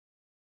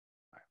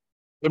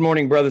Good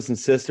morning, brothers and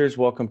sisters.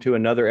 Welcome to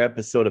another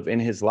episode of In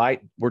His Light.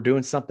 We're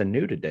doing something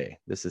new today.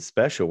 This is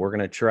special. We're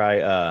going to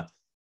try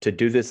to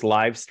do this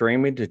live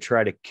streaming to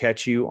try to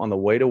catch you on the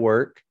way to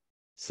work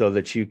so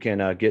that you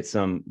can get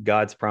some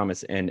God's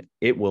promise, and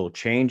it will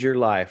change your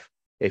life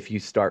if you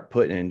start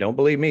putting in. Don't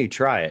believe me,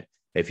 try it.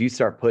 If you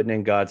start putting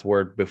in God's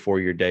word before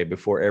your day,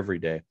 before every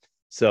day.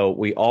 So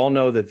we all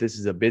know that this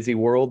is a busy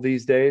world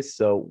these days.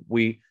 So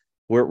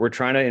we're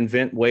trying to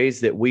invent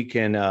ways that we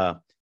can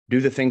do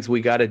the things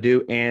we got to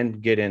do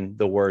and get in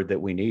the word that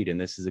we need. And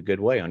this is a good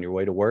way on your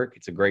way to work.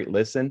 It's a great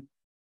listen.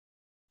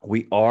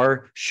 We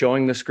are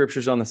showing the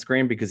scriptures on the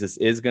screen because this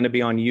is going to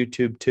be on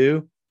YouTube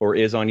too, or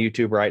is on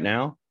YouTube right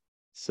now.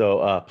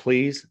 So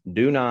please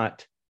do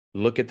not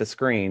look at the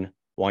screen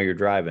while you're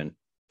driving.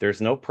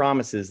 There's no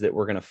promises that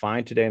we're going to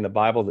find today in the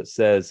Bible that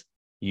says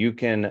you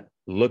can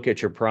look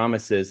at your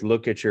promises,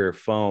 look at your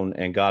phone,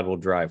 and God will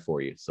drive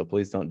for you. So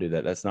please don't do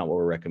that. That's not what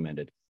we're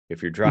recommended.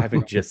 If you're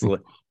driving, just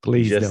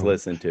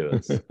listen to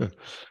us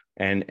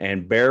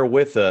and bear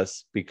with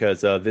us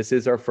because this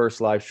is our first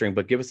live stream.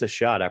 But give us a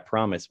shot. I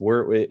promise.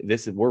 We're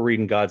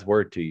reading God's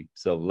word to you.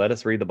 So let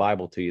us read the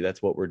Bible to you.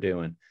 That's what we're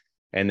doing.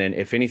 And then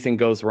if anything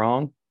goes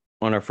wrong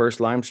on our first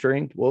live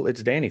stream, well,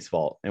 it's Danny's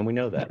fault, and we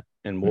know that,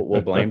 and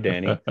we'll blame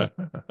Danny.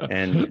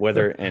 And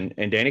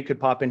and Danny could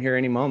pop in here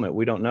any moment.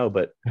 We don't know,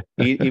 but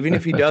even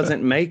if he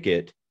doesn't make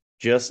it,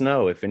 just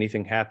know if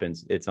anything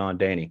happens, it's on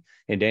Danny.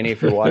 And Danny,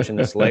 if you're watching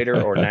this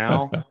later or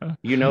now,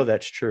 you know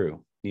that's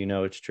true. You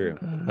know it's true.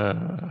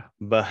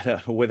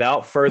 But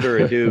without further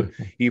ado,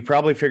 you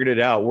probably figured it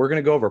out. We're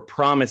going to go over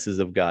promises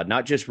of God,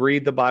 not just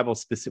read the Bible.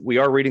 We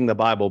are reading the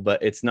Bible,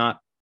 but it's not.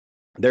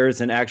 There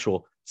is an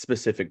actual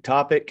specific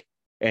topic,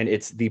 and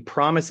it's the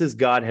promises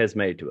God has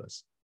made to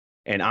us.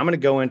 And I'm going to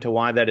go into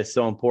why that is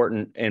so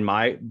important in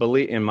my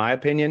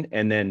opinion,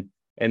 and then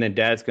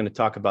Dad's going to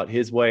talk about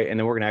his way, and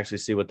then we're going to actually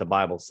see what the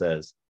Bible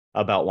says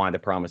about why the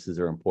promises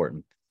are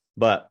important.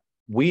 But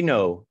we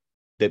know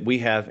that we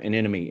have an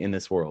enemy in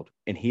this world,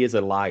 and he is a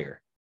liar.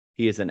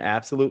 He is an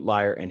absolute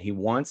liar, and he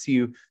wants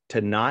you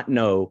to not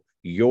know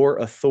your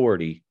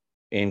authority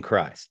in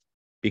Christ.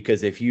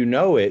 Because if you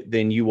know it,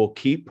 then you will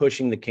keep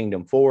pushing the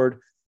kingdom forward,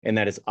 and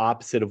that is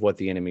opposite of what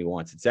the enemy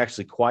wants. It's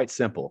actually quite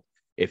simple.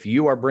 If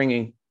you are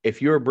bringing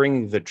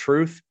the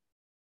truth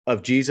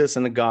of Jesus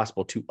and the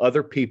gospel to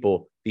other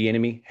people, the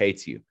enemy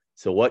hates you.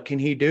 So what can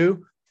he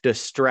do?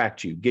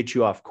 Distract you, get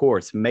you off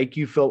course, make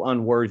you feel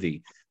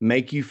unworthy,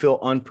 make you feel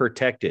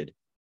unprotected,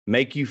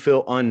 make you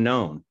feel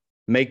unknown,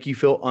 make you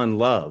feel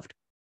unloved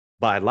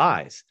by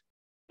lies.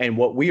 And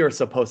what we are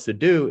supposed to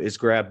do is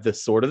grab the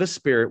sword of the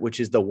Spirit, which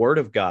is the word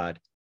of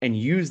God, and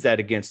use that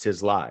against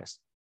his lies.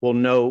 Well,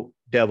 no,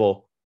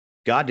 devil,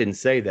 God didn't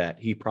say that.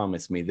 He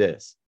promised me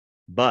this.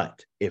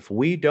 But if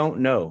we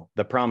don't know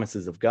the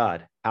promises of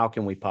God, how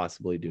can we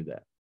possibly do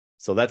that?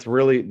 So that's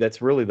really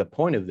the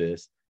point of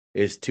this,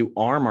 is to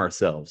arm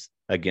ourselves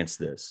against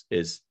this,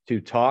 is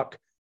to talk,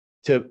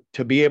 to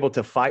be able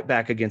to fight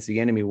back against the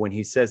enemy when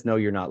he says, no,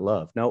 you're not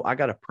loved. No, I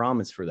got a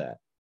promise for that.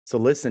 So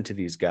listen to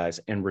these guys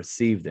and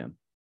receive them.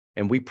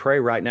 And we pray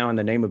right now in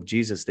the name of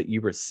Jesus that you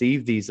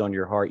receive these on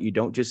your heart. You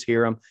don't just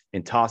hear them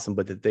and toss them,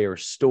 but that they are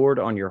stored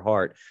on your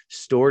heart,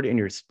 stored in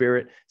your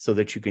spirit so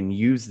that you can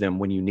use them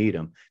when you need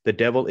them. The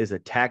devil is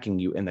attacking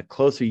you, and the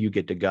closer you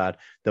get to God,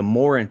 the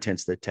more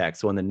intense the attack.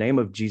 So in the name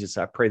of Jesus,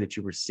 I pray that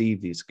you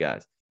receive these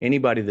guys,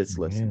 anybody that's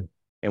listening.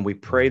 And we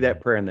pray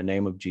that prayer in the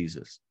name of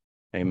Jesus.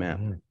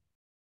 Amen.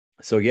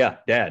 So yeah,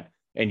 Dad,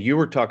 and you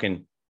were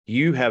talking,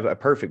 you have a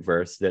perfect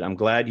verse that I'm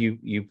glad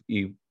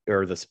you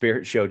or the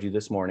Spirit showed you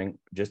this morning,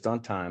 just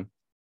on time,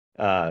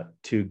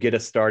 to get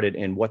us started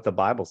in what the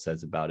Bible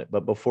says about it.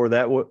 But before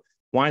that,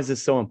 why is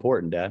this so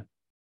important, Dad?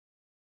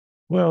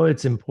 Well,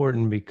 it's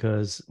important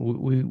because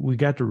we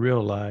got to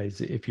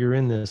realize, if you're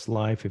in this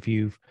life, if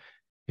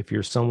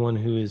you're someone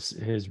who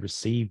has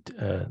received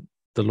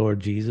the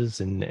Lord Jesus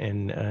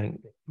and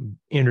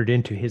entered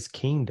into his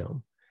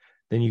kingdom,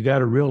 then you got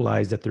to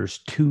realize that there's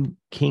two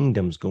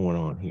kingdoms going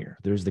on here.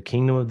 There's the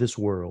kingdom of this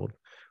world,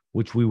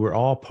 which we were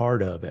all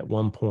part of at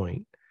one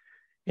point,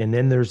 and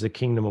then there's the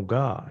kingdom of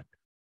God.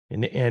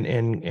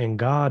 And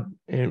God,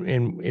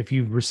 and if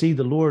you've received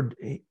the Lord,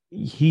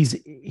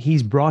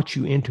 he's brought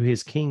you into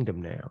his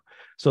kingdom now.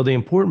 So the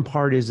important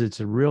part is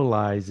to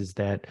realize is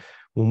that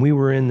when we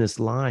were in this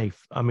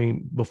life, I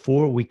mean,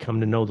 before we come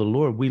to know the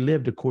Lord, we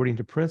lived according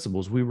to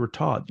principles. We were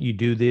taught, you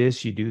do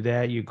this, you do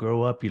that, you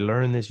grow up, you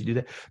learn this, you do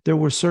that. There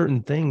were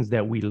certain things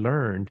that we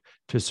learned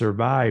to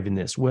survive in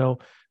this.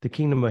 Well, the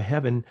kingdom of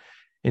heaven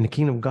and the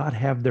kingdom of God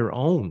have their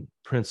own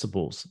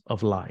principles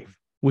of life,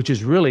 which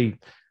is really,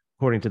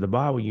 according to the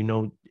Bible,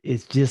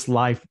 it's just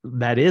life.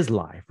 That is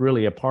life.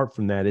 Really, apart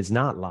from that is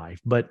not life.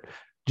 But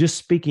just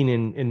speaking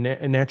in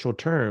natural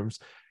terms,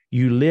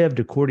 you lived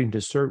according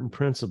to certain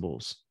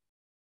principles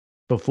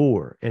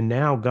before, and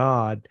now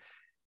God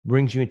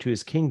brings you into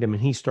his kingdom,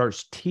 and he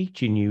starts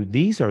teaching you,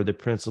 these are the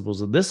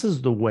principles. This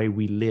is the way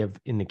we live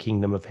in the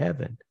kingdom of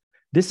heaven.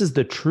 This is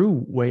the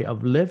true way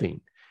of living.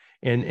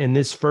 And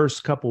this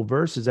first couple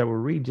verses that we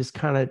read just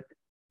kind of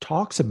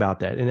talks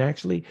about that and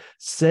actually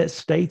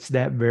states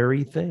that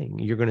very thing.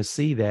 You're going to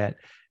see that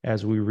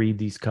as we read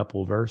these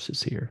couple of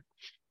verses here.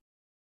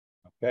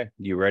 Okay.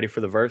 You ready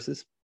for the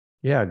verses?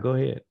 Yeah, go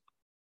ahead.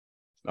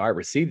 All right,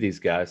 receive these,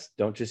 guys.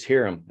 Don't just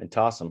hear them and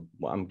toss them.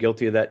 Well, I'm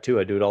guilty of that too.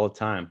 I do it all the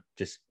time.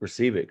 Just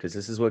receive it, because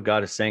this is what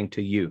God is saying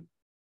to you.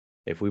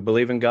 If we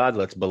believe in God,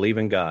 let's believe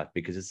in God,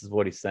 because this is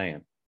what he's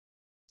saying.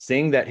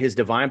 Seeing that his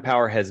divine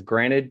power has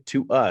granted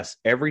to us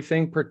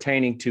everything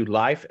pertaining to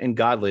life and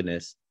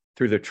godliness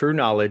through the true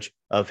knowledge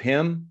of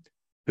him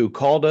who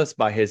called us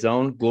by his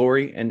own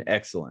glory and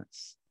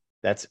excellence.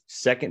 That's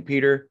 2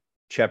 Peter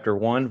chapter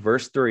 1,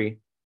 verse 3,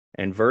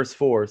 and verse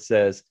 4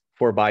 says,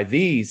 for by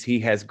these he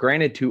has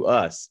granted to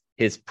us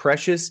his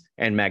precious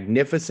and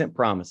magnificent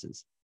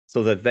promises,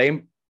 so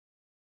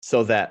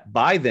that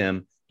by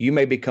them you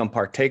may become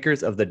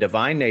partakers of the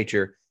divine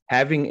nature,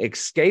 having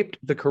escaped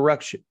the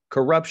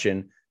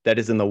corruption that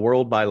is in the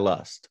world by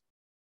lust.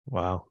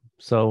 Wow.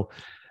 So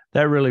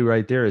that really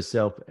right there is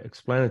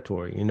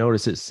self-explanatory. You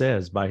notice it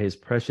says, by his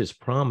precious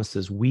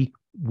promises, we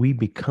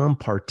become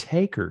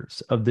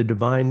partakers of the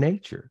divine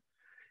nature.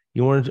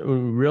 You want to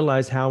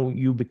realize how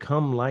you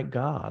become like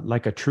God,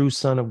 like a true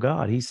son of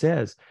God. He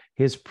says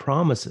his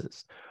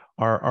promises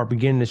are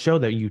beginning to show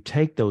that you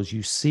take those,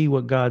 you see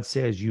what God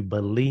says, you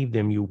believe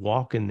them, you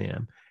walk in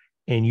them,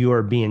 and you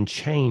are being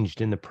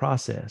changed in the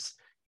process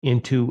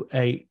into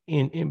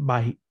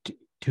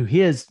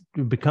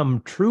to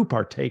become true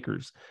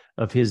partakers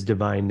of his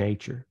divine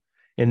nature.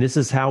 And this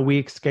is how we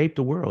escape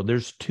the world.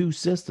 There's two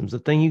systems. The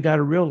thing you got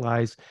to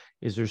realize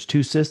is there's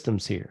two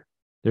systems here.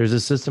 There's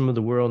a system of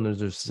the world, and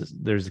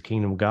there's the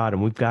kingdom of God.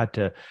 And we've got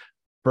to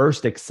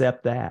first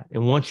accept that.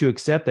 And once you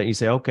accept that, you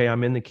say, okay,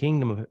 I'm in the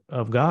kingdom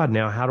of God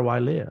now. How do I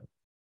live?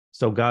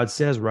 So God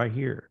says right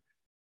here,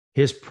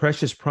 his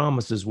precious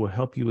promises will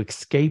help you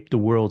escape the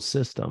world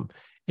system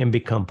and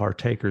become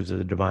partakers of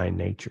the divine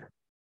nature.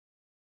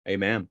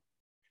 Amen.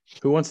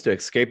 Who wants to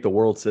escape the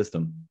world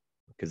system?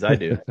 Because I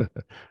do.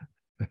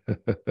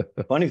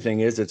 Funny thing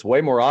is, it's way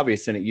more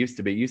obvious than it used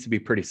to be. It used to be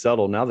pretty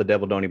subtle. Now the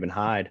devil don't even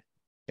hide.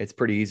 It's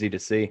pretty easy to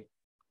see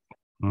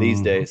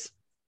these days.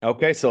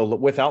 Okay, so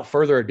without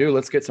further ado,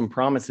 let's get some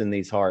promise in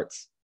these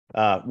hearts.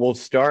 We'll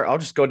start. I'll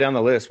just go down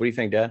the list. What do you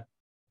think, Dad?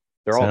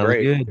 They're all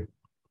great. Good.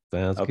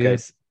 Sounds okay.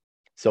 Good.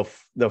 So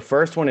the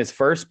first one is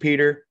 1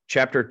 Peter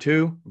chapter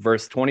 2,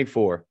 verse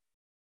 24.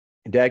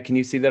 Dad, can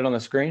you see that on the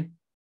screen?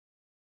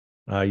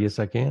 Yes,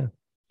 I can.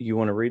 You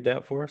want to read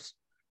that for us?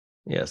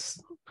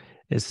 Yes.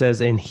 It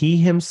says, and he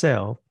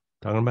himself,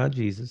 talking about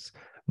Jesus,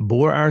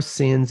 bore our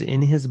sins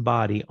in his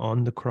body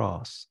on the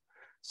cross,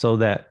 so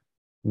that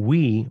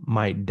we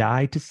might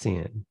die to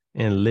sin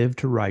and live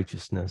to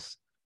righteousness.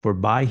 For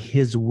by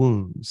his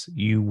wounds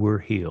you were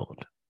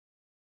healed.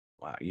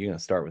 Wow, you're going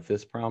to start with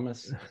this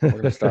promise? We're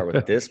going to start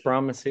with this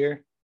promise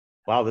here?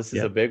 Wow, this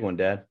is a big one,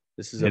 Dad.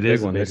 This is a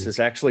big one. This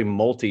is actually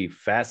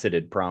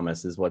multifaceted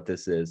promise is what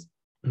this is.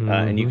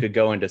 And you could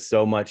go into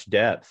so much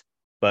depth,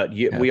 but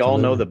we all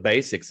know the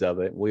basics of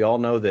it. We all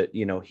know that,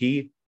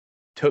 he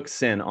took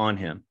sin on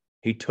him.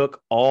 He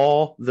took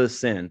all the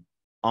sin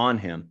on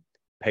him,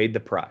 paid the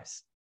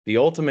price. The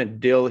ultimate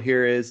deal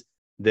here is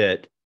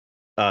that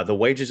the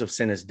wages of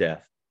sin is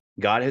death.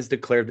 God has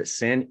declared that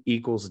sin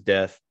equals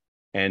death,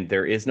 and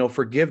there is no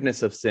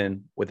forgiveness of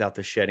sin without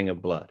the shedding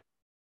of blood.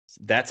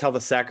 That's how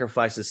the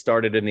sacrifices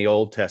started in the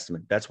Old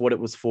Testament. That's what it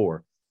was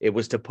for. It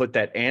was to put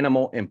that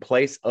animal in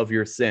place of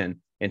your sin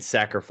and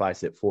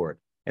sacrifice it for it.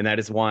 And that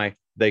is why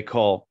they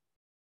call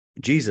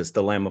Jesus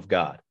the Lamb of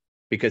God,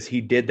 because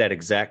he did that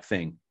exact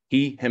thing.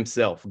 He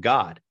himself,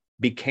 God,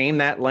 became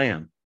that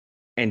lamb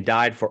and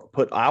died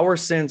put our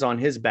sins on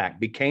his back,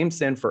 became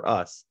sin for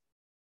us,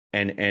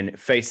 and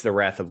faced the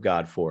wrath of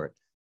God for it.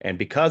 And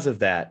because of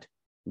that,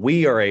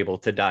 we are able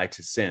to die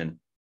to sin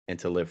and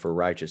to live for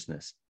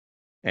righteousness.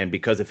 And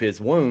because of his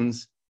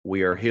wounds,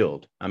 we are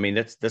healed. I mean,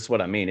 that's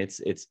what I mean.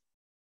 It's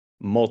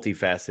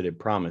multifaceted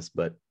promise,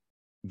 but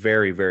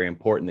very, very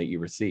important that you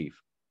receive.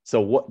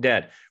 So what,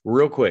 Dad,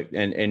 real quick,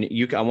 and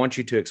I want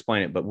you to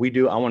explain it, but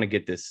I want to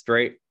get this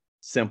straight,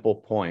 simple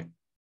point.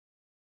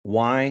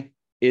 Why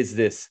is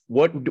this?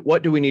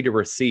 What do we need to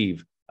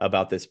receive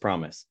about this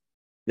promise?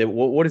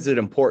 What is it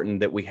important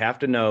that we have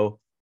to know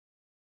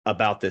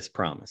about this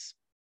promise?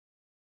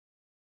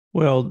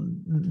 Well,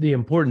 the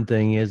important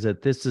thing is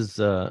that this is,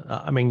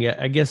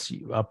 I guess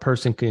a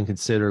person can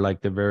consider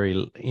like the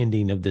very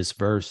ending of this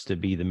verse to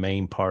be the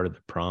main part of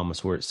the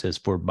promise where it says,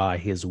 for by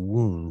his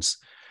wounds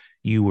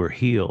you were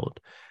healed.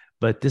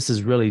 But this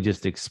is really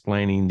just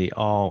explaining the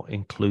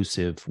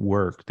all-inclusive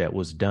work that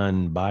was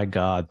done by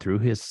God through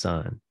his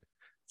son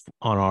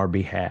on our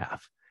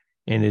behalf.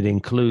 And it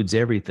includes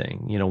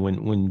everything.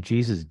 When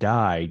Jesus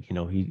died,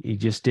 he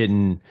just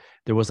didn't,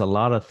 there was a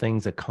lot of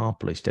things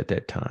accomplished at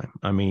that time.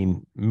 I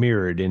mean,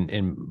 mirrored,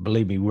 and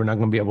believe me, we're not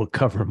going to be able to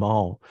cover them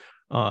all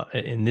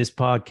in this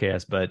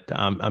podcast, but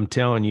I'm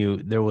telling you,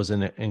 there was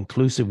an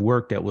inclusive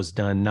work that was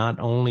done, not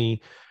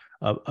only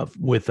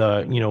with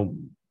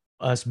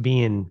us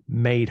being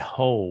made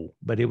whole,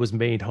 but it was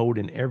made whole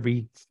in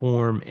every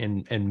form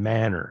and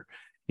manner.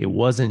 It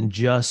wasn't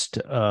just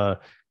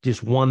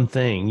one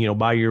thing,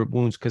 by your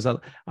wounds. Because I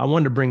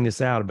wanted to bring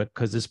this out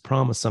because this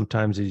promise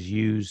sometimes is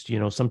used,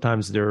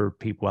 sometimes there are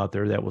people out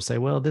there that will say,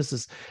 well, this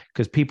is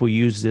because people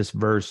use this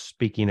verse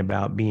speaking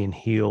about being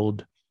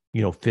healed,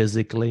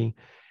 physically.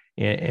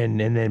 And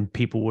then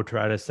people will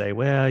try to say,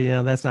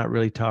 well, that's not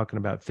really talking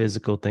about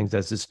physical things.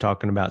 That's just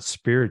talking about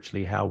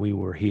spiritually, how we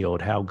were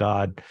healed, how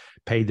God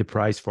paid the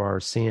price for our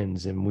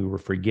sins and we were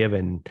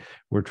forgiven.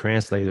 We're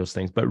translating those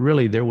things. But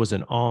really, there was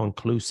an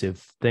all-inclusive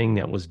thing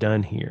that was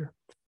done here.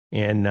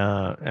 And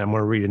I'm going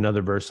to read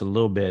another verse a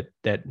little bit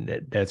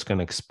that's going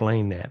to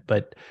explain that.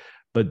 But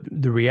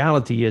the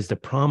reality is the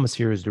promise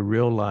here is to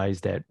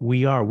realize that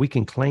we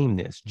can claim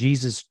this.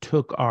 Jesus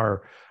took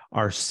our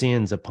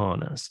sins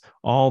upon us,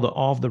 all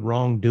the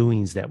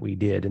wrongdoings that we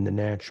did in the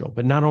natural.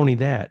 But not only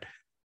that,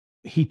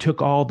 he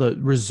took all the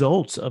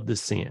results of the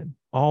sin,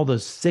 all the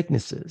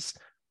sicknesses,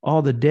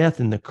 all the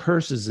death and the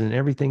curses and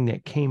everything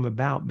that came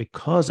about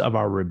because of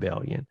our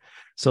rebellion.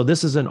 So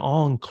this is an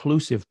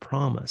all-inclusive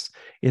promise.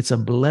 It's a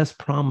blessed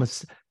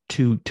promise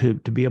to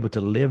be able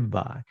to live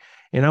by.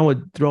 And I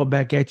would throw it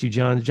back at you,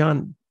 John.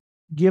 John,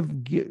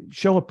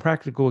 show a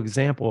practical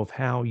example of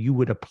how you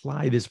would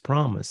apply this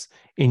promise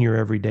in your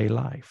everyday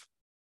life.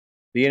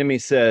 The enemy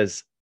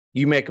says,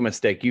 you make a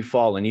mistake, you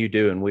fall, and you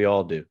do, and we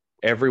all do.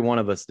 Every one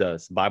of us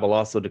does. The Bible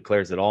also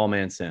declares that all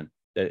men sin,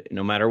 that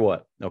no matter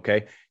what,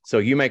 okay? So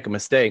you make a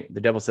mistake,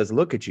 the devil says,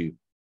 look at you.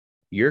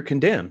 You're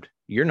condemned.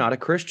 You're not a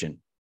Christian.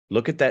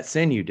 Look at that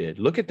sin you did.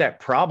 Look at that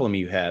problem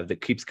you have that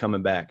keeps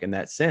coming back and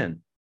that sin.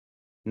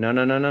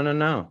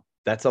 No.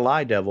 That's a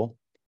lie, devil,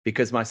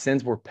 because my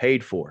sins were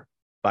paid for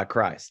by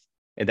Christ.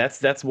 And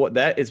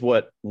that is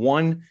what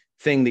one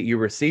thing that you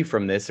receive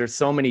from this. There's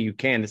so many you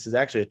can. This is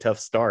actually a tough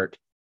start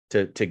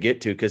to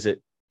get to because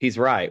he's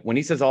right. When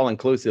he says all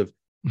inclusive,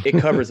 it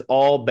covers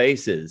all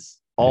bases,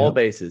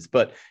 bases.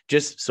 But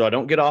just so I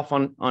don't get off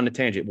on a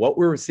tangent, what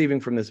we're receiving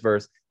from this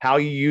verse, how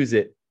you use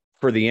it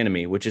for the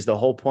enemy, which is the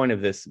whole point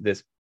of this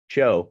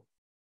show,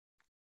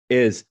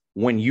 is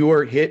when you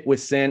are hit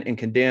with sin and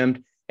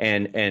condemned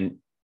and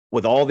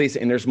with all these,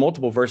 and there's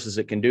multiple verses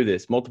that can do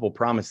this, multiple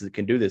promises that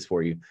can do this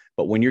for you.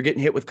 But when you're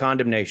getting hit with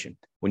condemnation,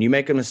 when you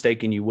make a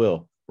mistake, and you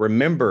will,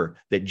 remember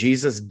that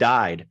Jesus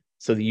died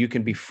so that you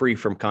can be free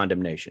from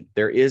condemnation.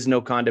 There is no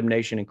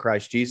condemnation in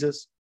Christ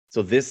Jesus.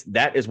 So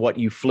that is what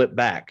you flip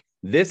back.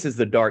 This is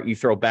the dart you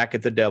throw back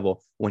at the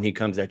devil when he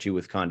comes at you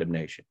with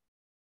condemnation.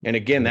 And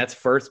again, that's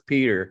 1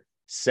 Peter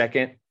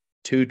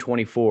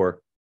 2:24.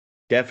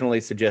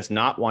 Definitely suggests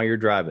not while you're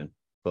driving,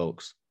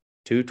 folks.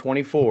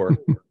 2:24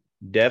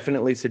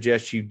 definitely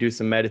suggests you do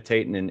some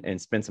meditating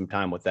and spend some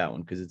time with that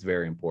one because it's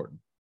very important.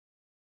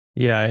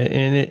 Yeah,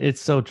 and it's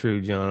so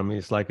true, John. I mean,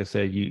 it's like I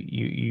said,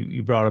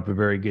 you brought up a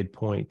very good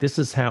point. This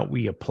is how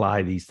we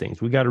apply these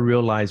things. We got to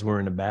realize we're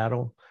in a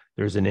battle.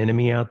 There's an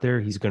enemy out there.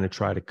 He's going to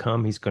try to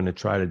come. He's going to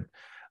try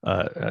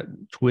to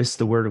twist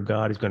the word of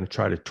God. He's going to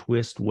try to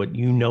twist what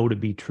you know to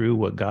be true,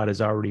 what God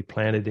has already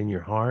planted in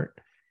your heart.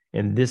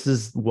 And this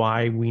is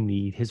why we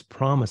need his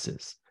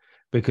promises,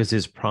 because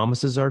his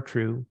promises are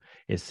true.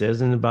 It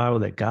says in the Bible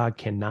that God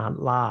cannot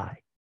lie.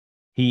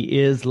 He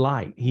is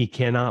light. He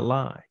cannot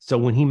lie. So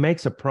when he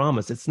makes a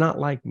promise, it's not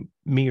like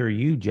me or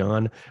you,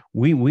 John.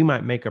 We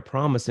might make a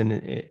promise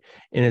and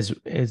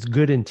as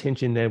good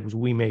intention as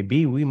we may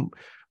be,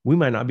 we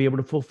might not be able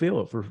to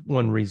fulfill it for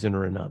one reason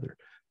or another.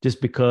 Just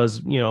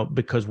because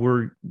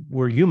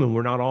we're human,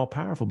 we're not all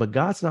powerful. But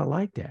God's not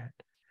like that.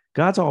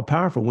 God's all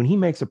powerful. When he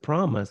makes a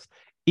promise,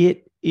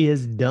 it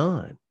is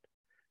done.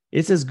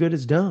 It's as good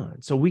as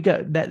done. So we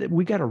got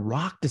a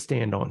rock to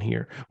stand on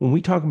here. When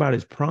we talk about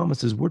his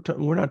promises,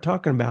 we're not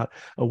talking about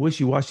a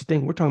wishy-washy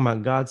thing. We're talking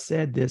about God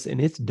said this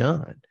and it's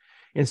done.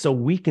 And so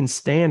we can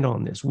stand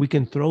on this. We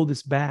can throw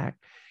this back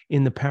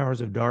in the powers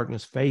of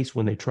darkness face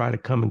when they try to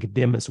come and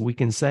condemn us. We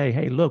can say,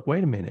 hey, look,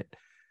 wait a minute.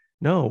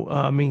 No,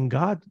 I mean,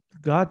 God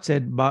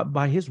said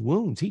by his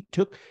wounds, he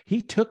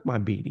took my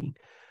beating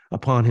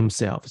upon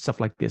himself,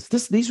 stuff like this.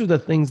 These are the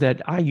things that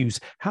I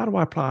use. How do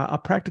I apply a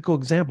practical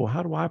example?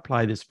 How do I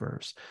apply this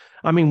verse?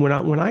 I mean,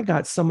 when I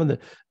got some of the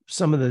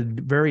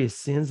various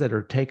sins that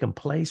are taking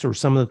place, or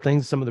some of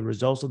the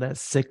results of that,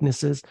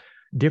 sicknesses,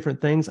 different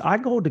things, I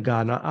go to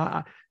God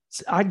and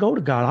I go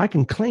to God. I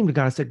can claim to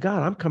God. I said,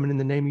 God, I'm coming in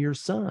the name of your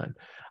son.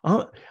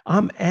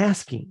 I'm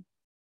asking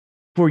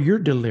for your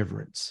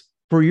deliverance,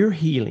 for your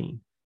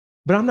healing,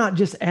 but I'm not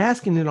just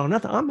asking it on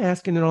nothing. I'm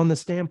asking it on the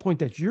standpoint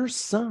that your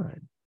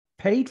son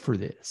paid for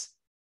this.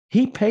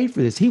 He paid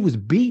for this. He was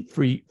beat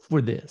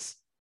for this.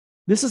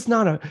 This is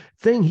not a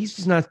thing he's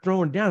just not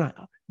throwing down.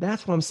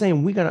 That's what I'm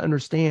saying. We got to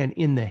understand,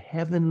 in the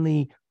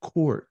heavenly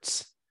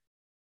courts,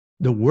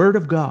 the word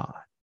of God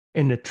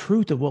and the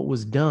truth of what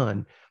was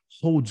done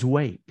holds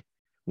weight.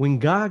 When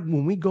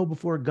we go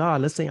before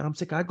God, let's say I'm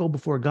sick, I go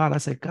before God. I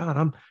say,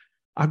 God,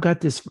 I've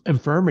got this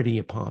infirmity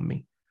upon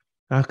me.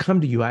 I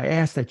come to you. I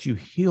ask that you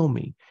heal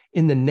me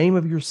in the name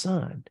of your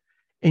son.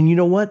 And you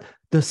know what?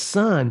 The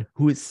son,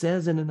 who it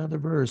says in another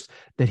verse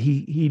that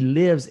he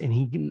lives and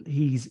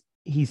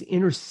he's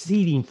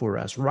interceding for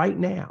us right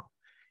now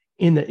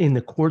in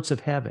the courts of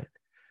heaven.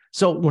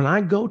 So when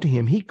I go to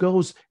him, he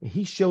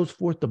shows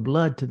forth the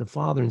blood to the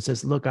Father and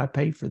says, look, I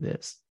paid for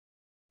this.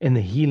 And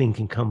the healing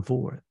can come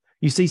forth.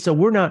 You see, so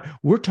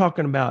we're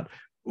talking about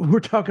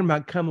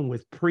coming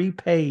with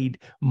prepaid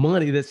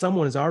money that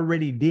someone has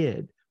already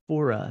did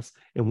for us.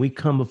 And we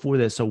come before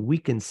that so we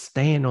can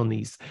stand on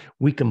these,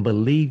 we can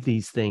believe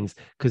these things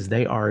because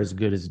they are as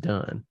good as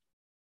done.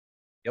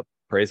 Yep.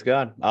 Praise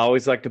God. I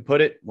always like to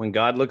put it, when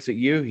God looks at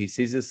you, he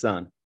sees his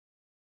son.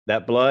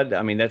 That blood,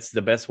 I mean, that's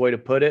the best way to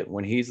put it.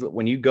 When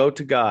you go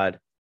to God,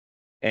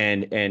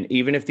 and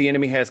even if the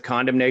enemy has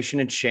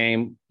condemnation and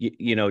shame,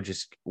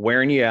 just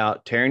wearing you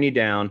out, tearing you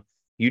down,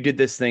 you did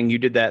this thing, you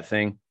did that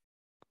thing,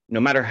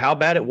 no matter how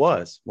bad it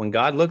was, when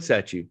God looks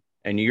at you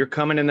and you're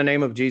coming in the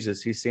name of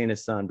Jesus, he's seeing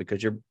his son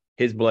because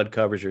his blood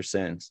covers your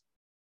sins.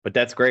 But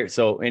that's great.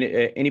 So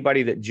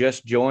anybody that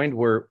just joined,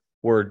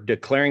 we're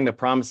declaring the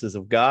promises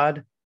of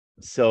God.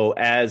 So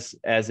as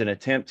an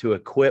attempt to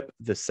equip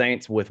the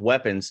saints with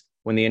weapons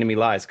when the enemy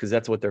lies, because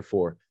that's what they're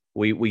for.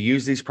 We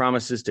use these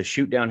promises to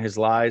shoot down his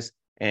lies.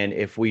 And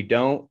if we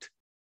don't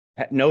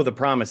know the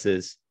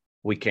promises,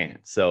 we can't.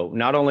 So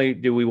not only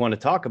do we want to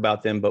talk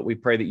about them, but we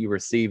pray that you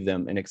receive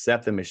them and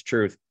accept them as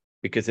truth,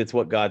 because it's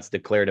what God's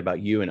declared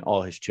about you and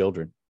all his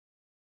children.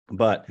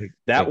 But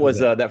that was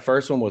that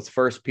first one was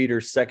 1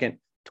 Peter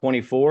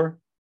 2:24.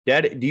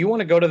 Dad, do you want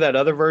to go to that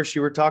other verse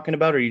you were talking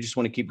about, or you just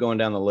want to keep going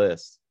down the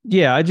list?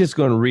 Yeah, I'm just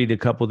going to read a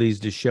couple of these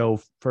to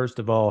show, first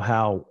of all,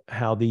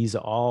 how these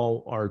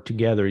all are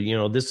together.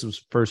 This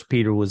was First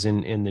Peter was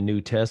in the New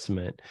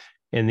Testament,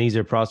 and these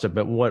are processed.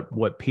 But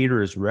what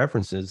Peter is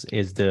references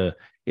is the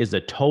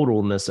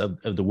totalness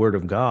of the Word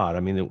of God.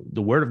 I mean,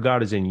 the Word of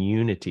God is in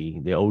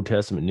unity, the Old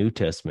Testament, New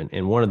Testament,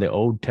 and one of the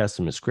Old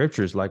Testament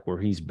scriptures, like where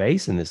he's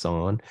basing this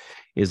on,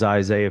 is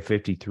Isaiah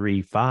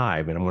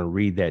 53:5, and I'm going to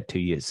read that to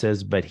you. It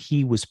says, "But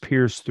he was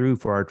pierced through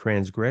for our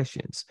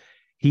transgressions.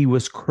 He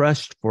was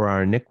crushed for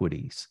our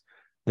iniquities.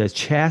 The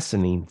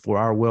chastening for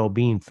our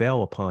well-being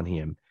fell upon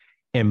him,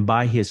 and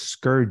by his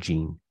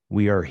scourging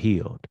we are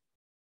healed."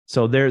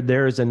 So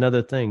there is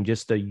another thing,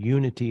 just the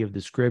unity of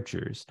the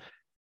scriptures.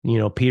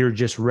 Peter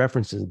just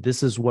references,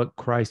 this is what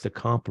Christ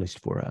accomplished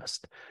for us.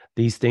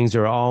 These things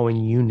are all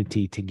in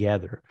unity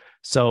together.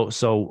 So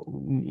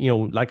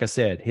like I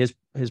said,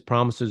 his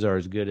promises are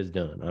as good as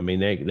done. I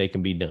mean, they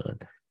can be done.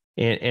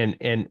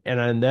 And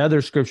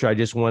another scripture I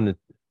just wanted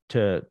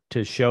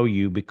to show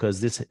you,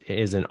 because this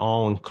is an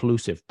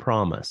all-inclusive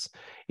promise,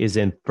 is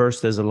in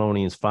 1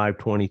 Thessalonians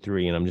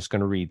 5:23, and I'm just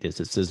going to read this.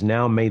 It says,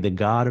 "Now may the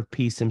God of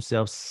peace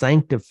himself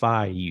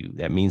sanctify you,"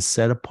 that means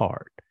set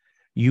apart,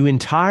 "you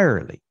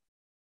entirely,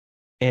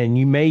 and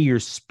you may your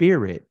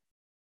spirit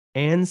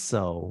and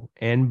soul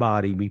and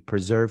body be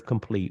preserved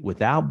complete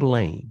without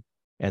blame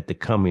at the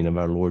coming of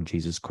our Lord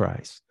Jesus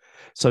Christ."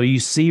 So you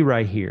see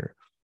right here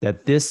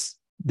that this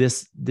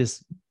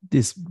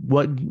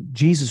what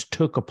Jesus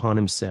took upon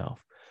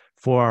himself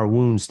for our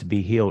wounds to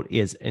be healed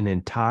is an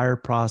entire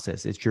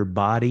process. It's your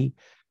body,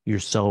 your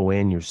soul,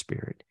 and your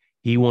spirit.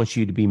 He wants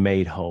you to be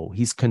made whole.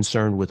 He's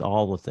concerned with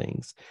all the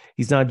things.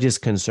 He's not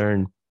just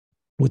concerned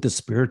with the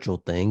spiritual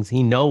things.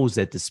 He knows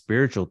that the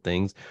spiritual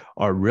things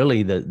are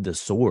really the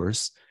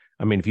source.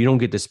 I mean, if you don't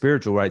get the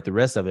spiritual right, the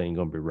rest of it ain't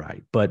going to be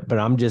right. But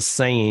I'm just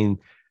saying,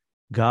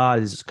 God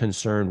is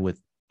concerned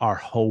with our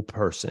whole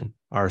person,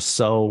 our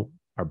soul,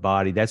 our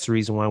body. That's the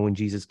reason why when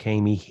Jesus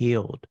came, he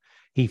healed.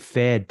 He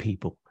fed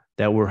people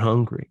that were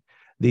hungry.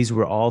 These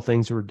were all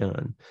things that were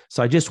done.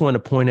 So I just want to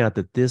point out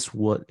that this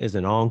is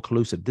an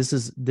all-inclusive. This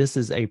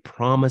is a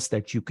promise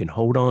that you can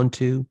hold on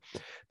to,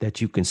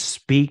 that you can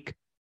speak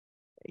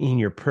in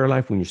your prayer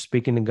life when you're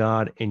speaking to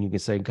God, and you can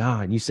say,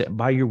 God, you said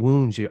by your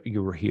wounds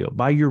you were healed.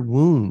 By your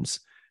wounds,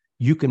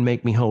 you can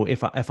make me whole.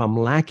 If I'm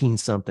lacking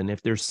something,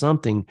 if there's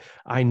something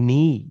I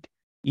need,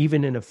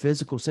 even in a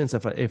physical sense,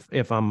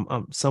 if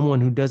I'm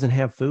someone who doesn't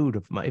have food,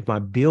 if my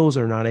bills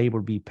are not able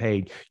to be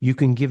paid, you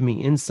can give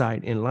me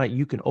insight and light.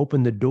 You can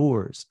open the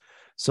doors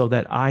so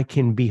that I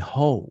can be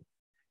whole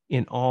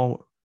in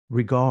all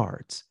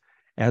regards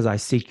as I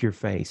seek your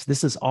face.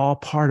 This is all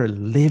part of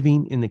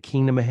living in the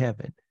kingdom of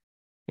heaven.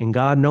 And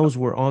God knows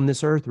we're on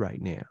this earth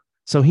right now.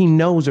 So he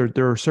knows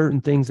there are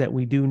certain things that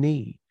we do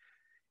need.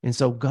 And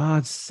so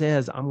God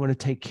says, I'm going to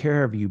take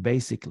care of you,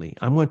 basically.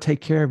 I'm going to take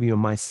care of you,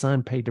 and my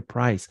son paid the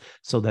price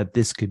so that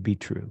this could be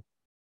true.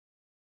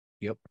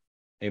 Yep.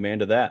 Amen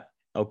to that.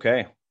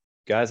 Okay.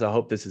 Guys, I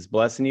hope this is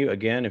blessing you.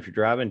 Again, if you're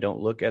driving,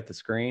 don't look at the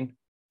screen.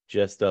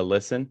 Just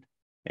listen.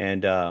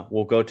 And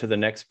we'll go to the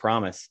next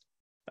promise.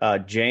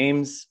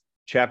 James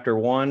chapter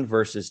 1,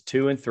 verses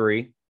 2 and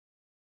 3.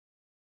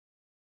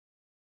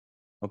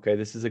 Okay,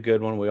 this is a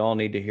good one. We all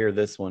need to hear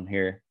this one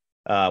here.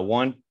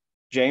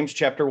 James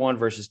chapter 1,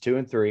 verses 2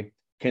 and 3.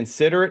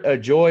 Consider it a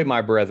joy, my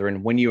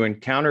brethren, when you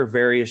encounter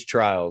various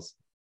trials,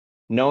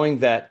 knowing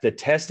that the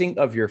testing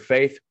of your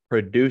faith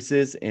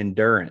produces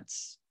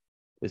endurance.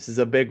 This is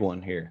a big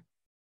one here.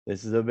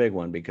 This is a big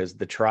one because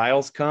the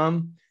trials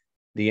come.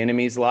 The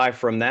enemy's lie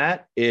from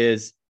that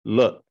is,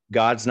 look,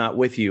 God's not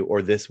with you,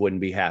 or this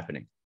wouldn't be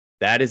happening.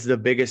 That is the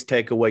biggest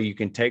takeaway you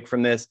can take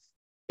from this.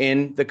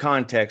 in the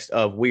context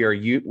of we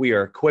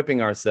are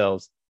equipping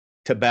ourselves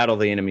to battle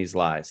the enemy's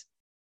lies.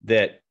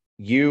 That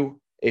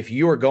if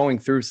you are going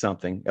through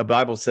something, a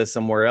Bible says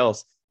somewhere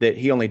else that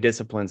he only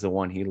disciplines the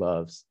one he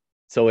loves.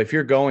 So if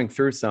you're going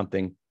through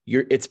something,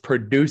 it's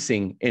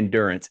producing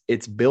endurance.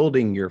 It's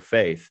building your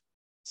faith.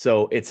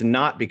 So it's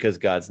not because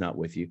God's not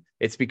with you.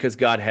 It's because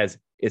God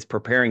is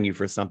preparing you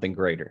for something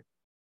greater.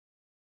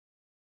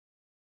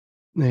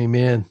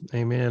 Amen.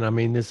 Amen. I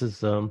mean, this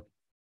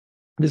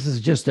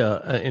is just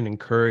an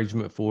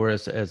encouragement for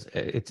us, as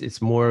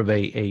it's more of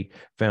a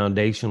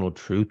foundational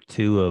truth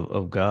too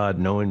of God,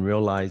 knowing,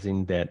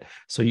 realizing that.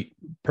 So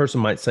person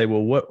might say,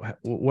 well,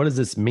 what does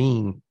this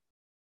mean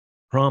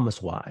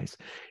promise wise?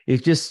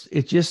 It's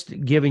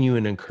just giving you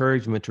an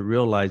encouragement to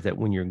realize that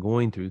when you're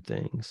going through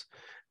things,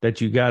 that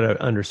you got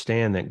to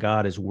understand that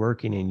God is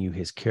working in you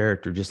his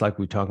character, just like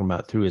we're talking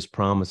about through his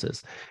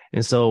promises.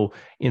 And so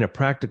in a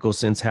practical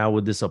sense, how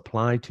would this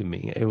apply to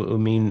me? It would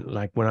mean,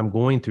 like, when I'm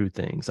going through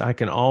things, I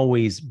can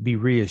always be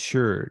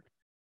reassured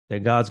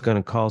that God's going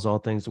to cause all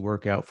things to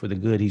work out for the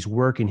good. He's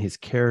working his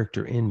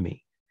character in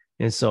me.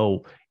 And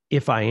so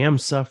if I am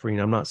suffering,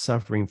 I'm not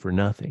suffering for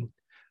nothing.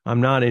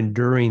 I'm not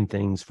enduring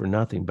things for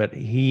nothing, but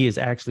he is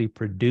actually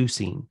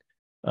producing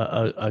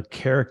a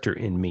character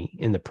in me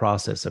in the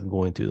process of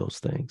going through those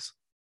things.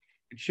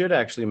 It should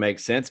actually make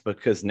sense,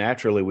 because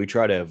naturally we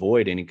try to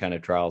avoid any kind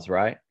of trials,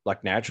 right?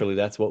 Like naturally,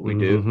 that's what we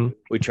do.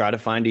 We try to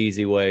find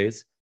easy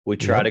ways. We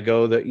try to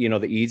go the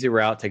easy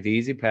route, take the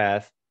easy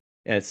path.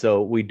 And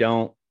so we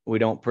don't,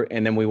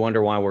 and then we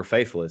wonder why we're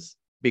faithless,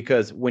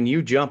 because when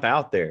you jump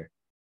out there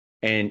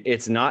and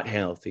it's not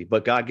healthy,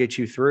 but God gets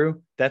you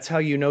through, that's how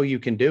you know you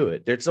can do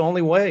it. That's the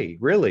only way,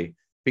 really,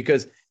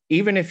 because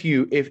even if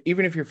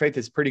your faith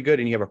is pretty good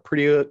and you have a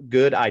pretty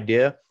good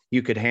idea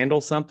you could handle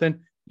something,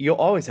 you'll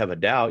always have a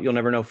doubt. You'll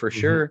never know for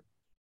sure.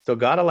 So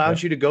God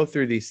allows you to go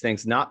through these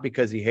things, not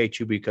because he hates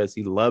you, because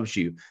he loves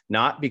you,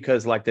 not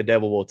because, like the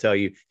devil will tell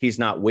you, he's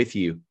not with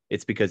you.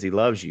 It's because he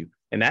loves you.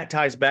 And that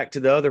ties back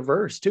to the other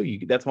verse too.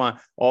 That's why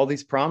all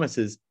these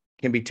promises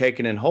can be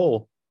taken in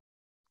whole.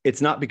 It's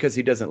not because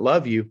he doesn't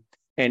love you.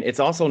 And it's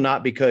also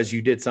not because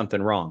you did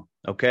something wrong.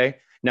 Okay.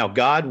 Now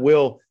God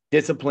will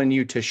discipline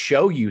you to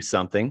show you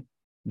something,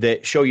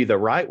 that show you the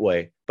right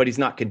way, but he's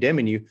not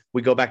condemning you.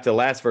 We go back to the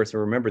last verse and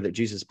remember that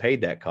Jesus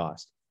paid that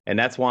cost. And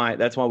that's why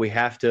we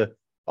have to,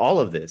 all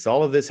of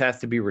this has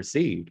to be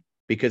received,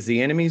 because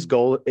the enemy's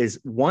goal is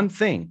one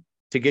thing: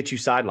 to get you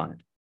sidelined,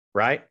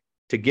 right?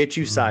 To get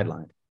you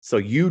sidelined. So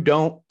you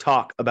don't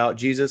talk about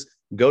Jesus,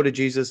 go to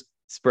Jesus,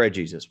 spread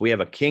Jesus. We have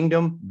a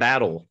kingdom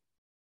battle.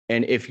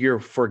 And if you're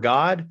for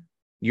God,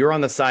 you're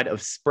on the side of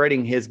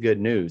spreading his good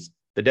news.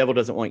 The devil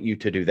doesn't want you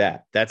to do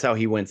that. That's how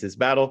he wins his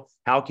battle.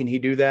 How can he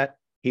do that?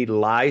 He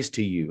lies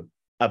to you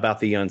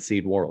about the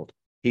unseen world.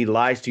 He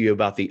lies to you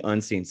about the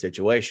unseen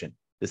situation,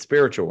 the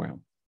spiritual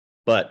realm.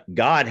 But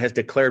God has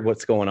declared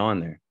what's going on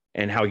there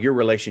and how your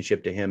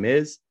relationship to him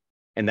is.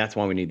 And that's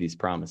why we need these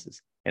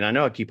promises. And I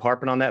know I keep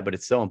harping on that, but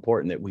it's so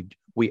important that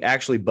we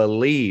actually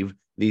believe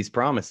these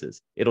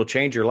promises. It'll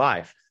change your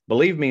life.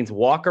 Believe means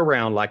walk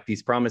around like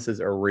these promises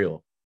are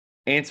real.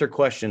 Answer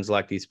questions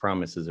like these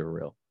promises are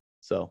real.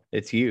 So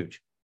it's huge.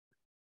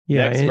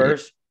 Yeah. Next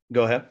verse.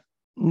 Go ahead.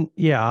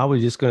 Yeah, I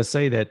was just going to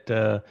say that,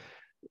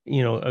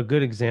 a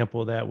good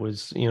example of that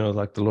was,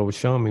 like the Lord was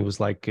showing me,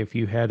 was like if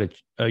you had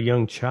a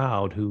young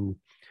child who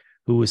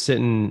was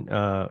sitting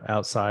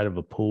outside of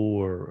a pool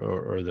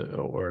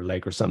or a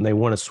lake or something. They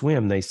want to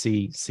swim. They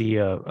see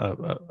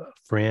a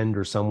friend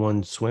or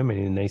someone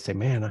swimming, and they say,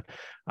 "Man,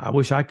 I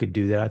wish I could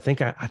do that. I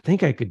think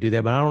I could do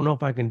that, but I don't know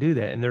if I can do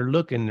that." And they're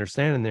looking, they're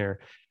standing there.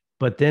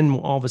 But then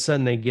all of a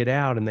sudden they get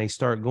out and they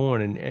start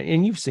going.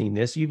 And you've seen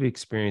this, you've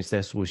experienced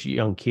this with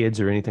young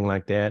kids or anything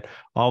like that.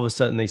 All of a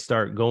sudden they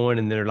start going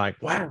and they're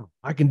like, wow,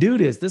 I can do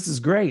this. This is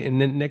great. And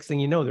then next thing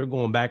you know, they're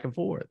going back and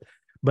forth.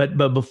 But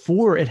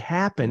before it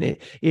happened,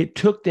 it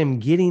took them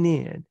getting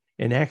in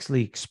and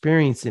actually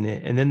experiencing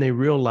it. And then they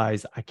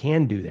realized, I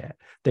can do that.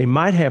 They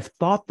might have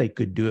thought they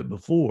could do it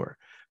before,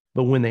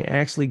 but when they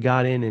actually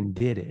got in and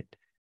did it,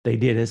 they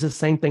did. It's the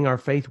same thing our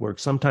faith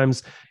works.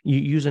 Sometimes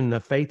using the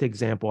faith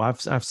example,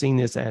 I've seen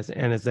this as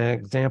an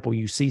example.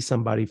 You see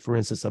somebody, for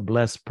instance, a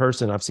blessed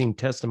person. I've seen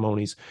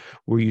testimonies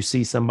where you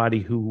see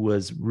somebody who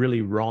was really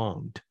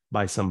wronged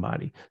by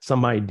somebody.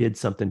 Somebody did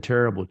something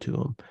terrible to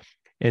them.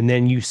 And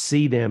then you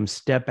see them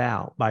step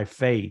out by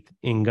faith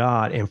in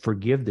God and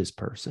forgive this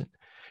person.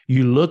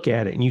 You look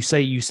at it and you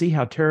see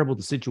how terrible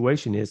the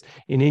situation is.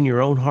 And in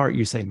your own heart,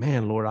 you say,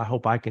 man, Lord, I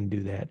hope I can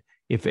do that.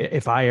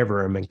 If I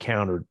ever am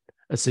encountered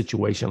a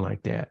situation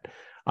like that,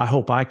 I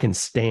hope I can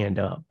stand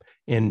up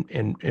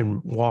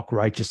and walk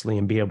righteously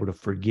and be able to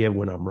forgive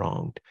when I'm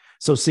wronged.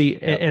 So see,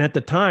 and at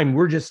the time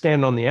we're just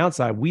standing on the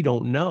outside. We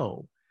don't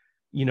know,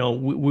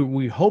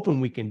 we're hoping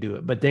we can do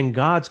it, but then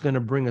God's going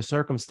to bring a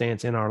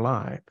circumstance in our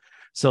life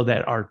so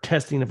that our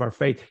testing of our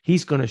faith,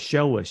 he's going to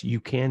show us you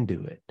can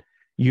do it.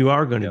 You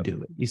are going to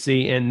do it. You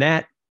see, and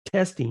that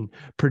testing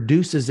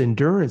produces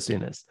endurance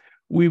in us.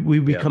 We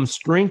become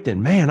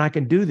strengthened. Man, I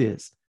can do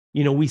this.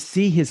 We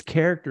see his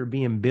character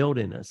being built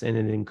in us, and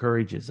it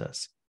encourages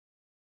us.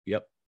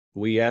 Yep.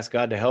 We ask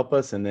God to help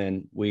us, and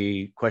then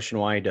we question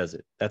why he does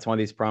it. That's why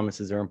these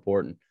promises are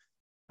important.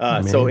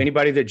 So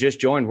anybody that just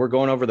joined, we're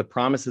going over the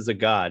promises of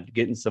God,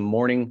 getting some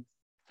morning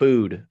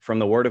food from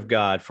the word of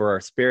God for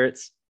our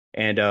spirits.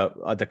 And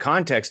the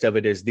context of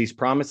it is these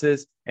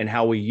promises and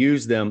how we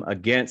use them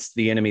against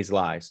the enemy's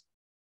lies.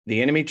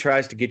 The enemy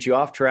tries to get you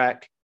off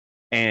track,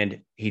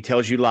 and he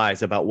tells you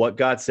lies about what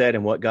God said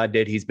and what God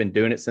did. He's been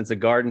doing it since the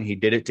garden. He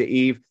did it to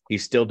Eve.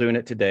 He's still doing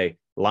it today,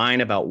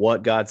 lying about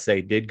what God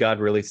said. Did God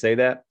really say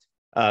that?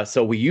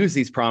 So we use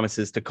these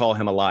promises to call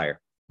him a liar.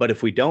 But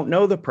if we don't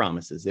know the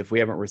promises, if we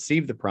haven't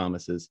received the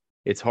promises,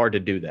 it's hard to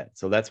do that.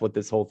 So that's what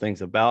this whole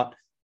thing's about.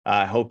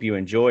 I hope you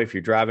enjoy. If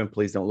you're driving,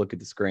 please don't look at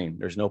the screen.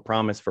 There's no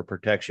promise for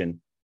protection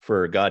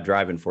for God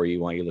driving for you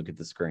while you look at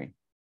the screen.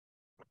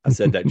 I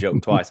said that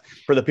joke twice.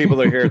 For the people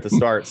that are here at the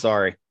start,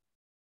 sorry.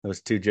 It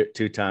was two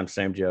times,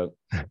 same joke.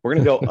 We're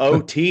going to go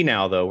OT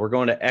now, though. We're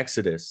going to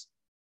Exodus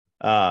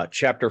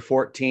chapter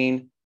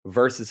 14,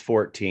 verses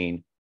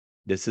 14.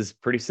 This is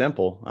pretty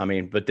simple.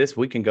 But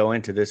we can go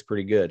into this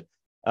pretty good.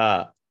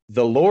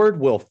 The Lord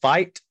will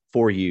fight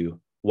for you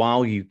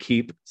while you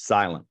keep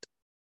silent.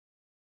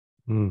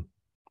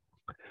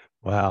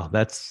 Wow,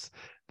 that's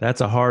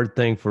a hard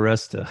thing for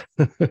us to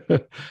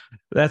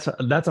that's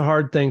a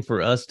hard thing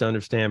for us to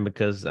understand,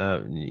 because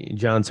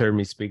John's heard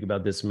me speak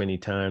about this many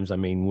times.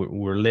 We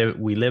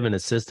live in a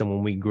system.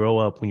 When we grow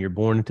up, when you're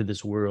born into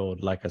this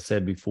world, like I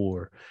said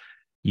before,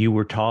 you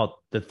were taught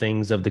the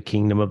things of the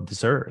kingdom of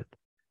this earth.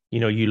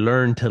 You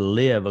learn to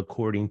live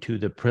according to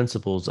the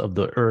principles of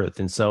the earth.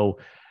 And so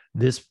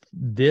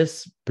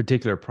this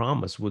particular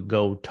promise would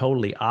go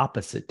totally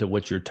opposite to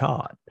what you're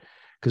taught.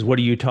 Because what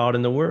are you taught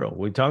in the world?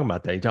 We're talking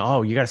about that. You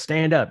got to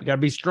stand up. You got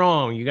to be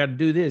strong. You got to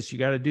do this. You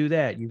got to do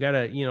that. You got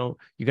to,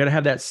 you got to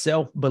have that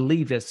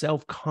self-belief, that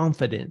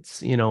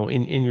self-confidence,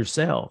 in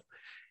yourself.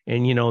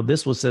 And,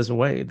 this was says,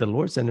 wait, the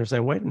Lord said, they're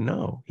saying, wait,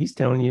 no, he's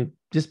telling you,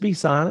 just be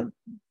silent.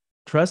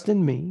 Trust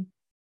in me.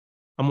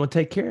 I'm going to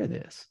take care of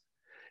this.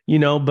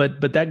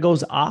 But that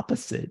goes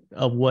opposite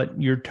of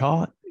what you're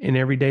taught in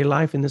everyday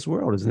life in this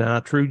world. Is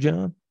not true,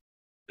 John?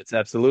 It's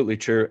absolutely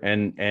true.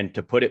 And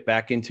to put it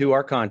back into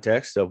our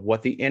context of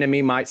what the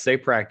enemy might say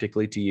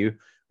practically to you,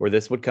 where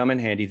this would come in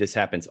handy, this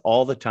happens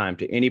all the time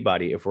to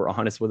anybody, if we're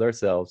honest with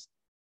ourselves,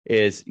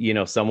 is,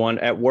 someone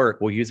at work,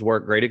 we'll use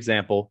work, great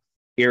example,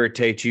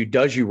 irritates you,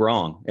 does you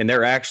wrong, and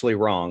they're actually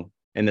wrong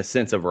in the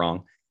sense of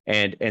wrong.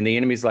 And the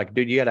enemy's like,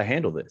 dude, you got to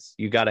handle this.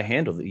 You got to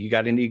handle it. You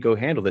got to need to go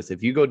handle this.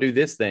 If you go do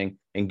this thing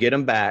and get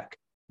them back,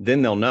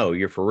 then they'll know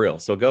you're for real.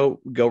 So go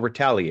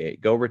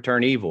retaliate, go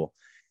return evil.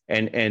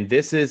 And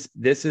this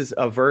is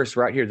a verse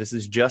right here. This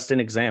is just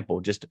an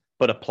example,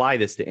 but apply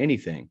this to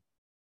anything.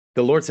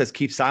 The Lord says,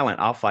 keep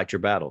silent. I'll fight your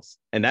battles.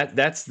 And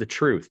that's the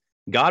truth.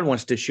 God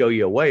wants to show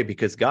you a way,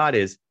 because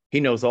he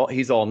knows all,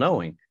 he's all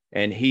knowing,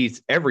 and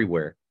he's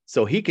everywhere.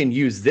 So he can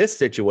use this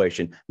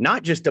situation,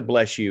 not just to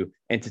bless you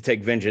and to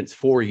take vengeance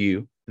for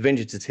you.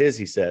 Vengeance is his,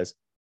 he says,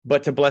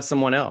 but to bless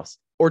someone else,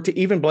 or to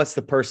even bless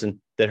the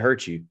person that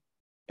hurt you.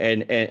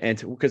 And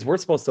because we're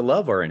supposed to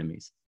love our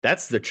enemies.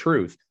 That's the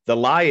truth. The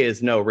lie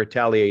is no,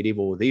 retaliate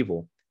evil with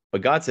evil.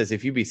 But God says,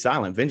 if you be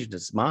silent, vengeance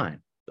is mine.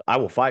 I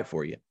will fight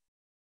for you.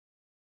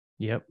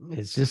 Yep.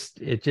 It's just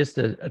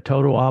a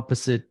total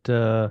opposite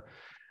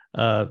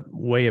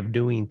way of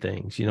doing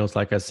things. It's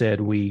like I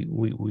said, we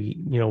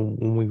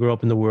when we grow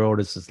up in the world,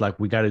 it's just like,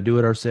 we got to do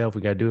it ourselves.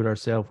 We got to do it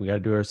ourselves. We got to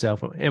do it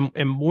ourselves.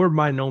 And we're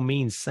by no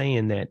means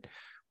saying that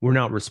we're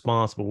not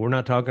responsible. We're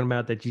not talking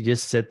about that you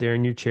just sit there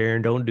in your chair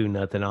and don't do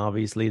nothing.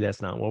 Obviously,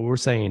 that's not what we're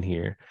saying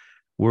here.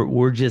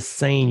 We're just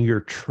saying your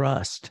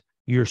trust,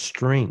 your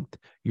strength,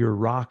 your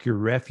rock, your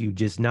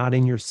refuge is not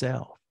in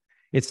yourself.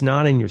 It's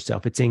not in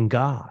yourself. It's in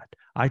God.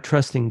 I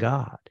trust in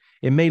God.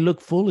 It may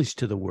look foolish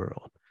to the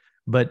world,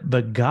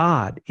 but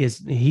God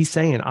he's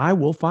saying, I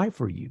will fight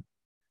for you.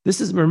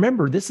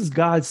 Remember, this is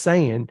God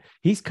saying,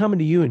 he's coming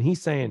to you and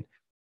he's saying,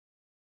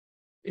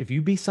 if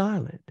you be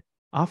silent,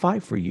 I'll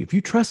fight for you. If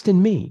you trust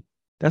in me,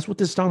 that's what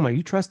this is talking about.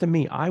 You trust in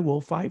me, I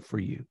will fight for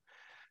you.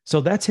 So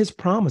that's his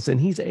promise,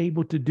 and he's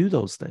able to do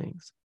those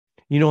things.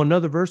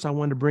 Another verse I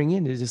wanted to bring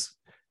in is just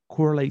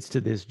correlates to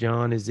this,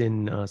 John, is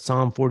in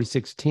Psalm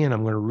 46:10.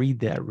 I'm going to read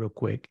that real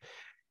quick.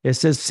 It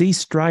says, cease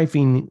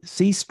striving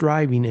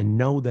and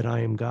know that I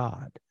am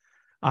God.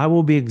 I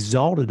will be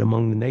exalted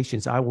among the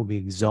nations. I will be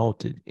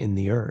exalted in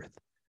the earth.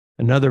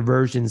 Another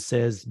version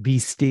says, be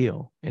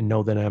still and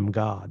know that I'm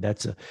God.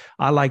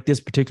 I like this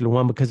particular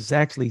one because it's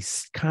actually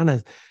kind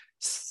of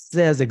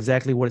says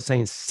exactly what it's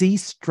saying.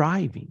 Cease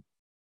striving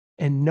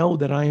and know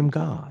that I am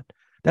God.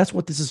 That's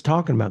what this is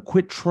talking about.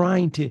 Quit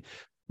trying to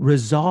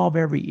resolve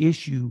every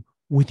issue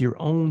with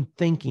your own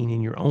thinking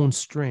and your own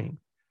strength,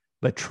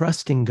 but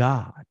trust in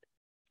God.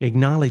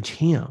 Acknowledge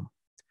him.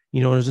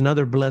 There's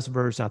another blessed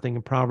verse, I think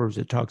in Proverbs,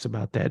 that talks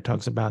about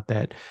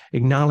that.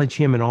 Acknowledge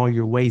him in all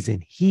your ways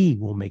and he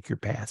will make your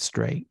path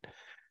straight.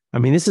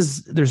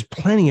 There's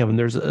plenty of them.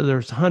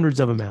 There's hundreds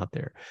of them out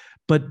there,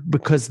 But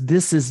because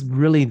this is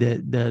really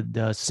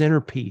the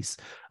centerpiece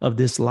of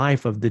this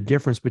life, of the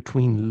difference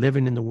between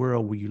living in the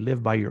world where you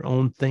live by your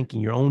own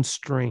thinking, your own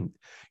strength,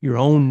 your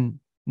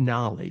own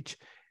knowledge,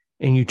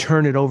 and you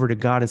turn it over to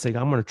God and say,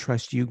 I'm going to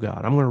trust you,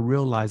 God. I'm going to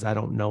realize I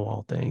don't know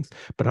all things,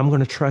 but I'm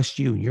going to trust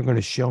you. You're going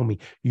to show me,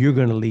 you're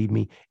going to lead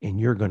me, and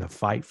you're going to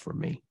fight for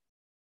me.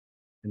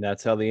 And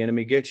that's how the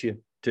enemy gets you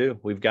too.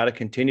 We've got to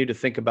continue to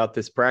think about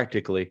this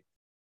practically.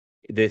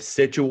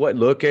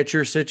 Look at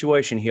your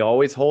situation. He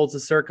always holds a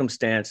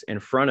circumstance in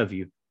front of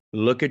you.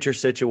 Look at your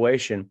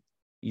situation.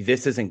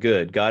 This isn't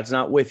good. God's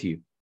not with you.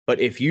 But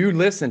if you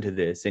listen to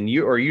this and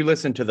you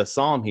listen to the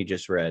Psalm he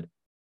just read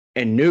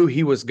and knew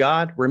he was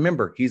God,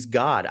 remember, he's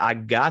God. I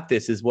got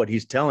this is what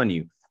he's telling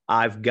you.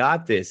 I've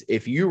got this.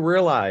 If you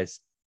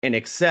realize and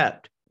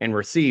accept and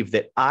receive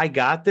that I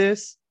got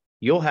this,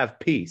 you'll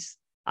have peace.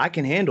 I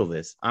can handle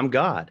this. I'm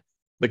God,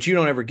 but you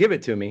don't ever give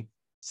it to me.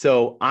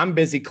 So I'm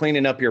busy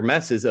cleaning up your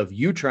messes of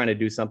you trying to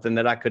do something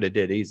that I could have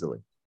did easily.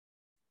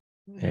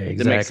 Exactly.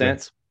 Does it make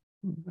sense?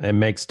 It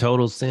makes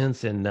total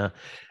sense. And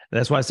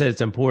that's why I said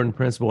it's an important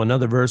principle.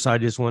 Another verse I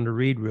just wanted to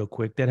read real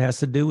quick that has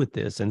to do with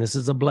this. And this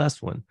is a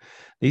blessed one.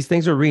 These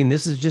things are reading.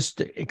 This is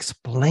just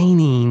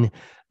explaining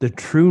the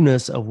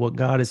trueness of what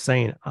God is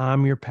saying.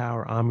 I'm your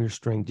power. I'm your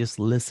strength. Just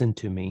listen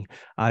to me.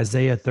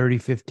 Isaiah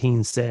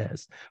 30:15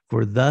 says,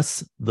 for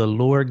thus the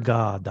Lord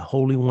God, the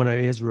Holy One of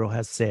Israel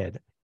has said,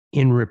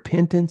 in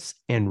repentance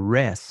and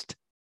rest,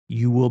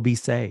 you will be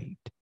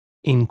saved.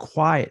 In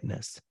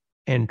quietness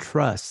and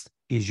trust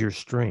is your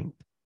strength.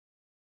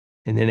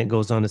 And then it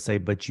goes on to say,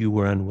 but you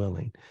were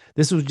unwilling.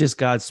 This was just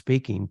God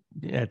speaking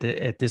at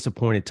this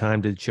appointed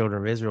time to the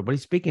children of Israel, but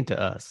he's speaking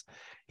to us.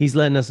 He's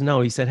letting us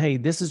know. He said, hey,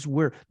 this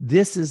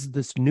is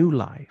this new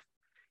life.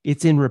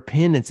 It's in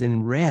repentance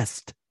and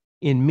rest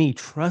in me,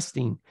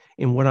 trusting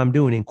in what I'm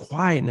doing, in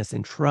quietness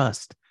and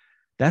trust.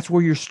 That's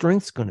where your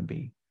strength's going to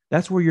be.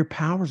 That's where your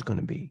power is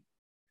going to be.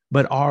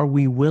 But are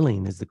we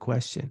willing is the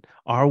question.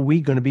 Are we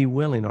going to be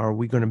willing? Or are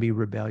we going to be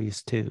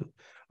rebellious too?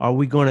 Are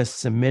we going to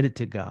submit it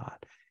to God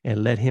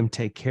and let him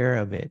take care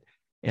of it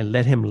and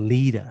let him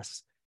lead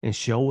us and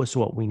show us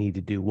what we need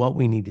to do, what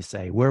we need to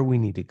say, where we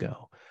need to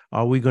go?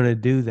 Are we going to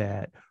do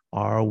that?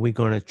 Or are we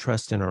going to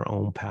trust in our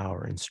own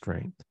power and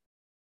strength?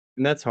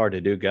 And that's hard to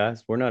do,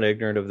 guys. We're not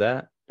ignorant of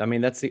that. I mean,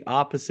 that's the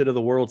opposite of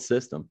the world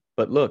system.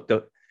 But look,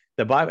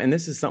 the Bible, and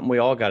this is something we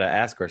all got to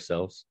ask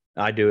ourselves.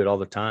 I do it all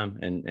the time.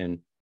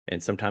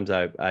 And sometimes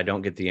I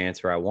don't get the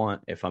answer I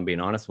want, if I'm being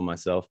honest with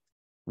myself.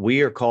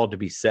 We are called to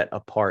be set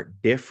apart,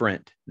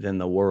 different than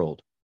the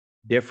world,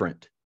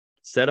 different,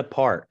 set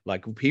apart.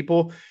 Like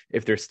people,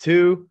 if there's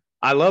two,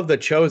 I love the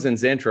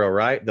Chosen's intro,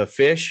 right? The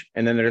fish,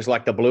 and then there's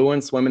like the blue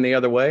one swimming the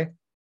other way.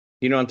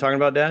 You know what I'm talking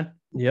about, Dad?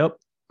 Yep.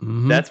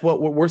 Mm-hmm. That's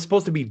what we're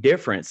supposed to be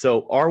different.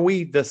 So are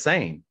we the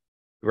same,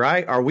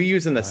 right? Are we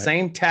using the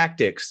same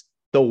tactics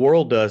the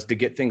world does to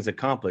get things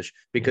accomplished?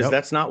 Because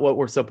that's not what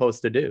we're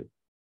supposed to do.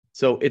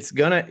 So it's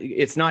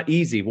not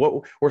easy.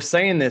 What we're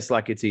saying this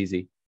like it's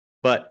easy,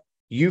 but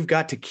you've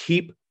got to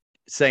keep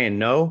saying,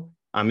 no,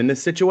 I'm in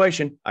this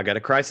situation. I got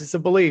a crisis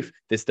of belief.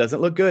 This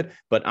doesn't look good,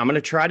 but I'm going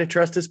to try to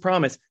trust his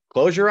promise.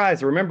 Close your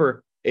eyes.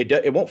 Remember,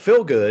 it won't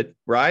feel good,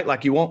 right?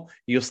 Like you'll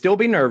still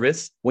be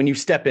nervous when you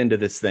step into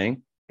this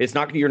thing. It's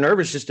not, your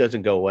nervous just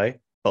doesn't go away.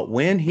 But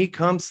when he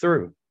comes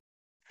through,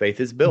 faith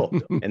is built.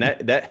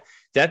 And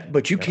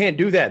but you can't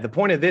do that. The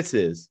point of this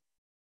is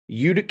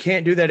you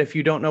can't do that if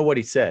you don't know what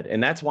he said.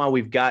 And that's why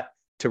we've got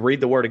to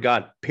read the word of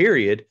God,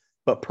 period.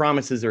 But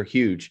promises are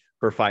huge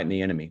for fighting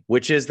the enemy,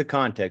 which is the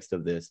context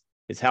of this.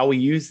 It's how we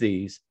use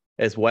these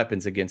as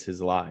weapons against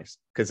his lies,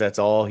 because that's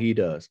all he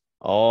does.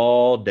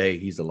 All day,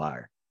 he's a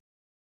liar.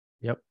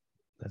 Yep,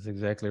 that's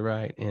exactly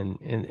right.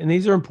 And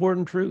these are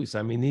important truths.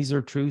 I mean, these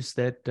are truths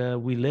that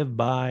we live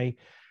by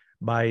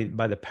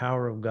the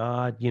power of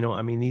God. You know,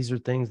 I mean, these are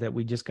things that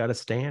we just got to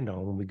stand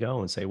on when we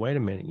go and say, wait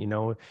a minute, you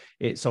know,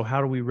 so how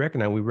do we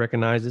recognize? We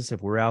recognize this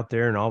if we're out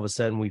there and all of a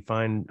sudden we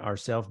find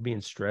ourselves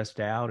being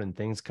stressed out and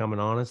things coming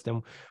on us,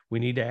 then we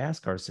need to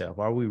ask ourselves,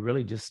 are we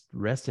really just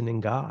resting in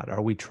God?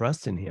 Are we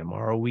trusting him?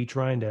 Or are we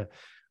trying to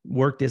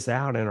work this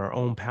out in our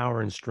own power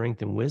and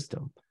strength and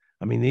wisdom?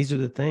 I mean, these are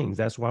the things.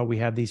 That's why we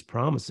have these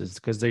promises,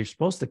 because they're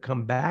supposed to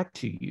come back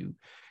to you.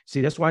 See,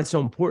 that's why it's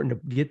so important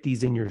to get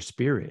these in your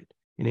spirit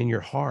and in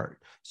your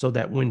heart, so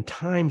that when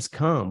times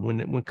come, when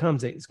it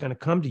comes, it's going to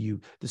come to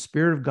you. The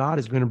Spirit of God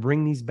is going to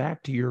bring these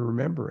back to your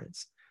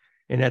remembrance.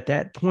 And at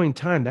that point in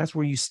time, that's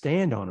where you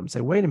stand on them.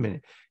 Say, wait a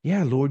minute.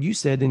 Yeah, Lord, you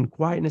said in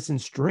quietness and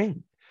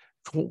strength.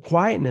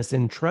 Quietness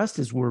and trust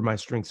is where my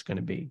strength's going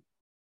to be.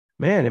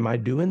 Man, am I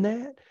doing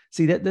that?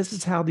 See, that this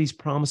is how these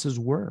promises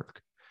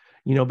work.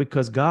 You know,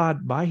 because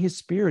God, by his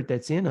Spirit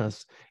that's in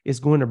us, is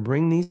going to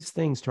bring these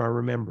things to our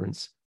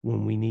remembrance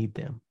when we need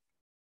them.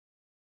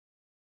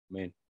 I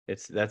mean,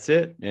 that's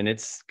it. And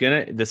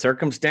the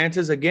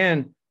circumstances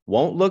again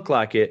won't look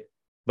like it,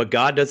 but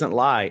God doesn't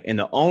lie. And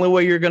the only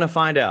way you're going to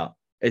find out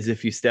is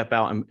if you step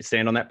out and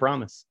stand on that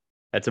promise.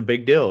 That's a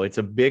big deal. It's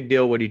a big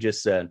deal what he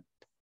just said.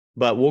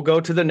 But we'll go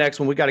to the next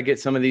one. We got to get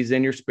some of these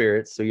in your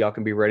spirits so y'all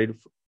can be ready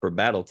for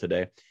battle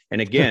today.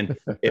 And again,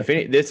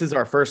 this is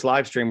our first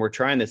live stream, we're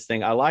trying this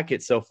thing. I like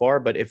it so far,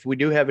 but if we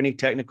do have any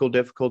technical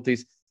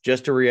difficulties,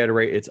 just to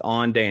reiterate, it's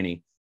on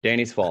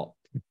Danny's fault.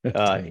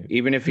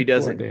 Even if he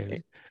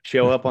doesn't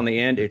show up on the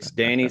end, it's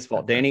Danny's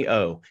fault. Danny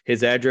O.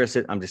 His address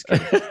is, I'm just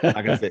kidding.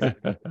 I'm gonna fit.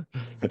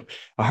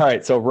 All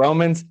right. So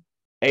Romans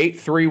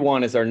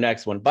 8:3-1 is our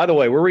next one. By the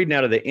way, we're reading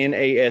out of the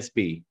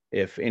NASB,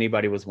 if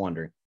anybody was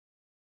wondering.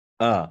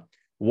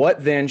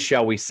 What then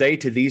shall we say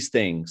to these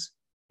things?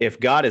 If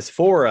God is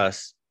for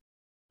us,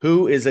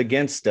 who is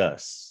against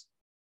us?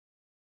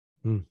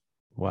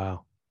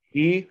 Wow.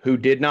 He who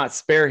did not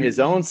spare his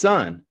own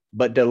son,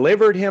 but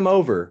delivered him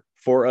over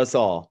for us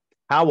all,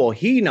 how will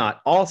he not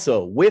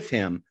also with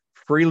him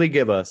freely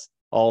give us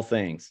all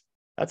things?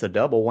 That's a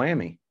double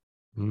whammy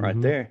right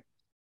there.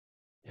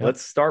 Yep.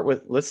 Let's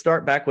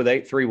start back with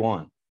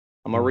 8:3-1.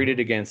 I'm gonna read it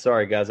again.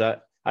 Sorry, guys. I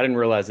didn't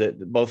realize that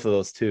both of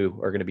those two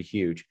are going to be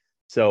huge.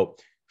 So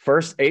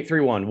first,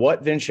 8:3-1.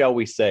 What then shall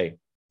we say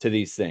to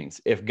these things?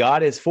 If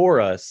God is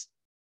for us,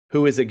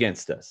 who is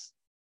against us?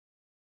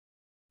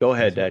 Go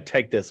ahead, Dad.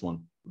 Take this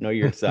one. I know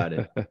you're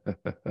excited.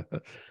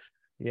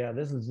 Yeah,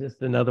 this is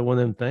just another one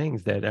of them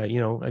things that,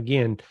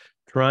 again,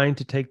 trying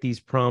to take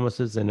these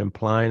promises and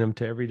applying them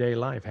to everyday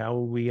life. How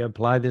will we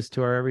apply this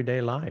to our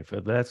everyday life?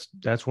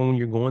 That's when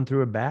you're going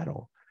through a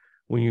battle,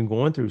 when you're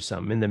going through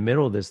something in the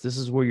middle of this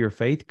is where your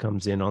faith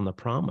comes in on the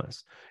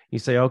promise. You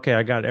say, okay,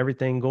 I got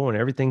everything going.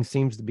 Everything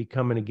seems to be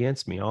coming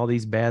against me. All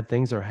these bad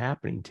things are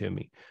happening to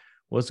me.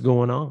 What's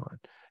going on?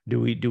 Do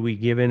we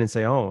give in and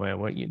say, oh man,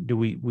 what do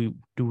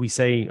we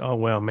say, oh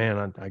well,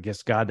 man, I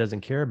guess God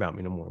doesn't care about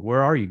me no more.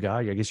 Where are you,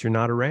 God? I guess you're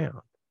not around.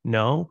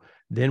 No.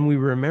 Then we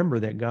remember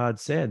that God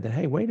said that,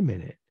 hey, wait a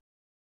minute,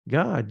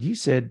 God, you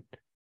said,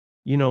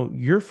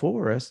 you're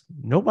for us.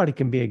 Nobody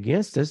can be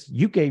against us.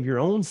 You gave your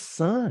own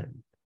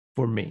son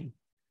for me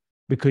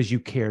because you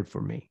cared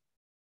for me.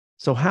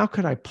 So how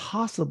could I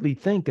possibly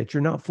think that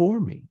you're not for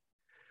me?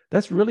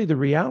 That's really the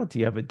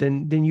reality of it.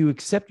 Then you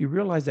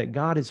realize that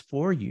God is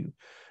for you.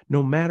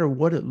 No matter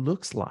what it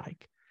looks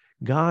like,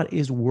 God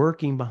is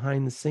working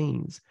behind the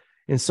scenes.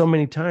 And so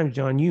many times,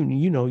 John, you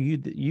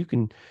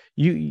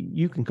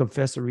can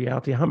confess the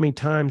reality. How many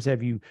times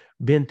have you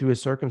been through a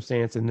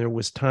circumstance and there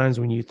was times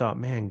when you thought,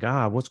 man,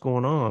 God, what's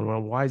going on?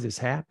 Well, why is this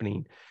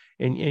happening?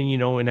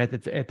 And at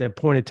that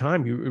point in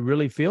time, it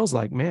really feels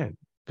like, man,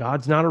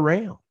 God's not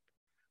around.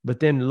 But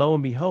then lo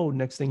and behold,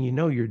 next thing you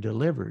know, you're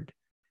delivered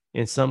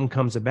and something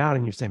comes about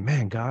and you say,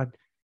 man, God,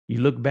 you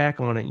look back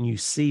on it and you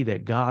see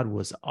that God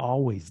was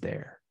always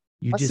there.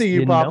 I just see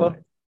you, Papa.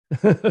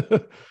 Know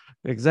it.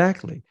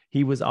 Exactly.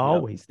 He was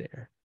always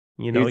there.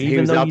 He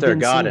was out there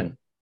godding.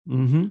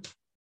 Mm-hmm.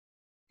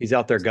 He's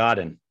out there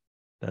godding.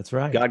 That's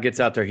right. God gets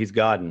out there. He's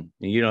godding.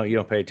 And you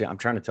don't pay attention. I'm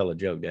trying to tell a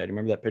joke, Dad.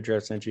 Remember that picture I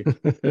sent you?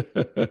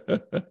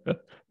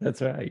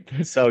 That's right.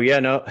 So yeah,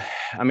 no,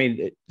 I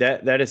mean,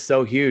 that is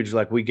so huge.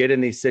 Like we get in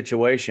these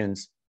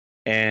situations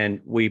and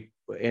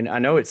I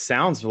know it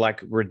sounds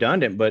like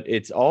redundant, but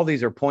it's all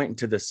these are pointing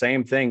to the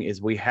same thing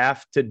is we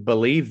have to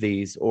believe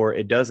these or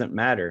it doesn't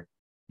matter.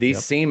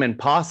 These seem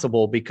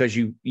impossible because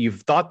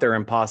you've thought they're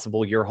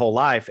impossible your whole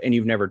life and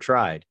you've never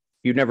tried.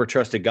 You've never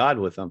trusted God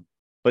with them,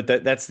 but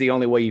that's the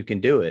only way you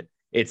can do it.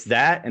 It's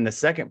that. And the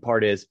second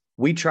part is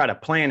we try to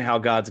plan how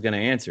God's going to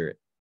answer it.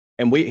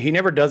 And he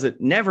never does it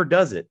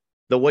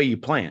the way you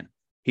plan.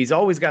 He's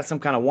always got some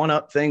kind of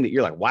one-up thing that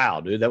you're like,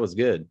 wow, dude, that was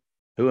good.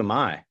 Who am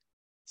I?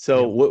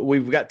 So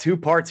we've got two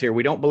parts here.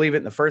 We don't believe it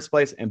in the first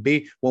place. And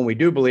B, when we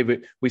do believe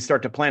it, we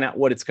start to plan out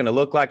what it's going to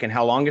look like and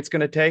how long it's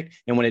going to take.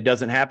 And when it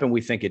doesn't happen,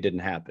 we think it didn't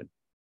happen.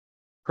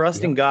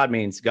 Trusting God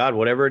means, God,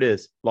 whatever it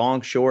is,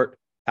 long, short,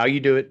 how you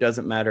do it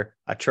doesn't matter.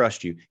 I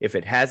trust you. If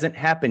it hasn't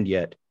happened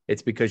yet,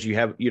 it's because you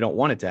don't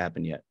want it to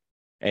happen yet.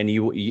 And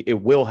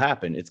it will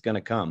happen. It's going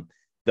to come.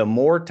 The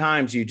more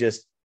times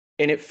and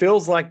it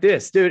feels like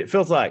this, dude, it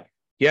feels like,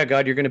 yeah,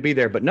 God, you're going to be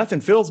there, but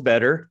nothing feels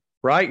better.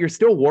 Right? You're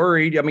still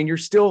worried. I mean,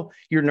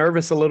 you're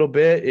nervous a little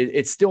bit.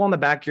 It's still on the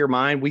back of your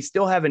mind. We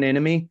still have an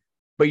enemy,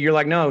 but you're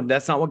like, no,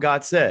 that's not what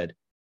God said.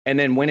 And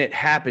then when it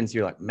happens,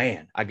 you're like,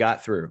 man, I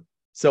got through.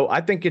 So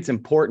I think it's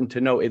important to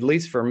know, at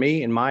least for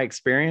me, in my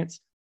experience,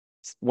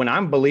 when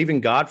I'm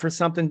believing God for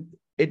something,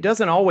 it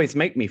doesn't always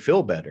make me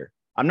feel better.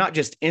 I'm not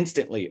just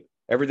instantly,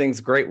 everything's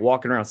great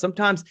walking around.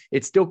 Sometimes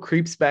it still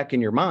creeps back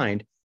in your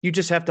mind. You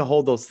just have to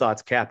hold those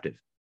thoughts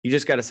captive. You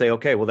just got to say,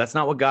 okay, well, that's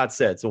not what God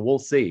said. So we'll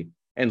see.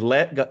 And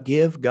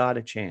give God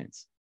a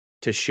chance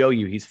to show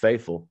you he's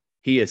faithful.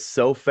 He is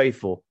so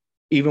faithful,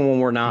 even when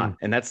we're not.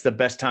 And that's the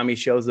best time he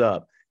shows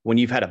up, when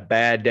you've had a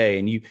bad day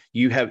and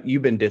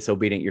you've been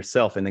disobedient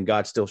yourself, and then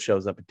God still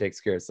shows up and takes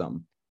care of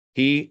something.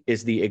 He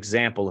is the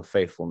example of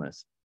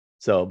faithfulness.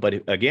 So,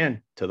 but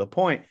again, to the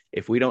point,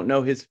 if we don't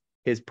know his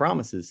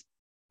promises,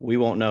 we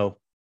won't know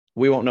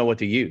what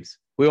to use.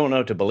 We won't know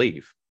what to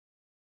believe.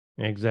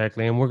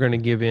 Exactly. And we're going to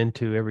give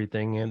into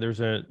everything. And there's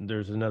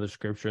another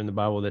scripture in the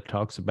Bible that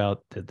talks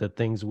about the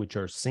things which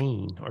are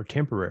seen are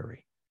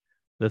temporary.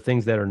 The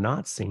things that are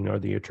not seen are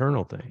the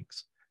eternal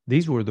things.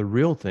 These were the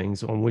real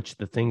things on which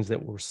the things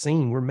that were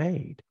seen were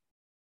made.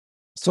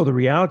 So the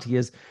reality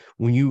is,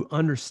 when you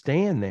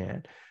understand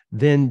that,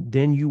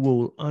 then you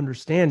will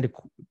understand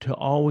to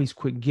always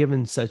quit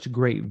giving such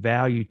great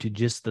value to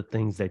just the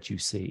things that you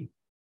see,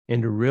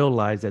 and to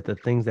realize that the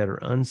things that are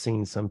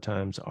unseen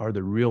sometimes are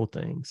the real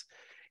things.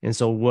 And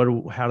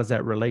so how does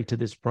that relate to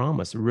this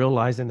promise?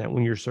 Realizing that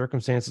when your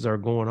circumstances are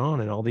going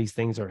on and all these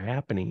things are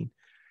happening,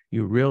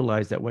 you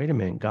realize that, wait a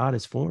minute, God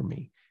is for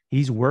me.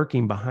 He's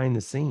working behind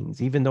the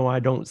scenes. Even though I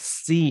don't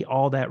see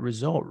all that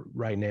result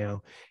right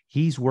now,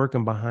 he's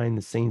working behind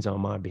the scenes on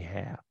my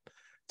behalf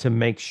to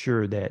make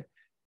sure that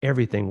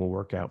everything will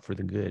work out for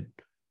the good,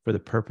 for the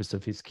purpose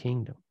of his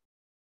kingdom.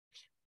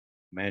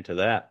 Man, to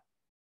that.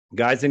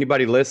 Guys,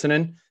 anybody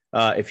listening,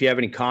 if you have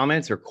any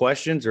comments or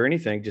questions or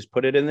anything, just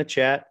put it in the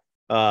chat.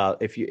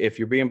 If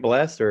you're being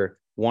blessed or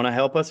want to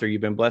help us, or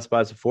you've been blessed by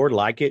us before,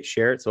 like it,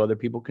 share it so other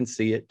people can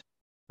see it.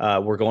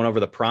 We're going over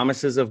the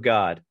promises of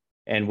God,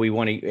 and we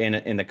want to,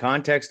 in the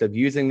context of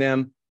using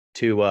them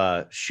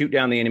to shoot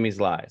down the enemy's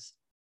lies.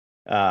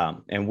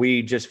 And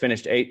we just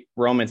finished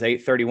Romans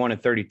 8:31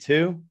 and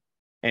 32.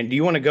 And do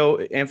you want to go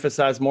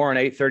emphasize more on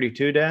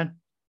 8:32, Dad?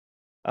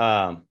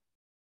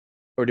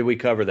 Or did we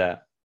cover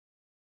that?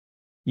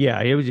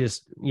 Yeah, it was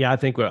just, I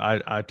think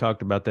I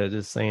talked about that,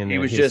 just saying he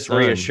was just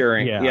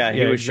reassuring. He was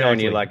exactly. Showing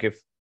you, like,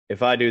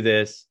 if I do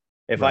this,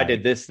 if I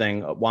did this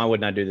thing, why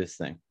wouldn't I do this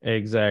thing?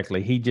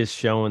 Exactly. He just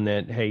showing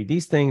that, hey,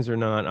 these things are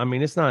not, I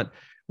mean,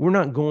 we're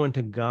not going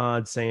to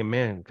God saying,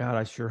 man, God,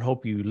 I sure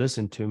hope you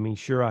listen to me.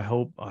 Sure, I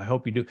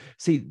hope you do.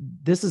 See,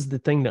 this is the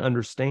thing to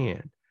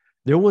understand.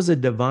 There was a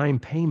divine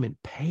payment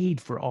paid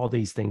for all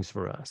these things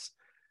for us.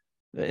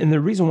 And the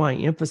reason why I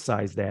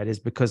emphasize that is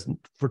because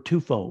for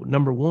twofold.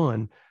 Number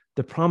one,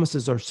 the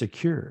promises are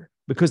secure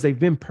because they've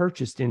been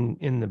purchased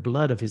in the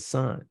blood of his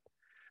son.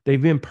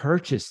 They've been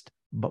purchased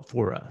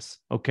for us.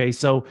 Okay.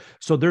 So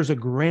there's a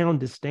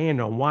ground to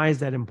stand on. Why is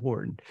that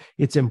important?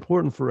 It's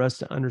important for us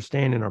to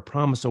understand in our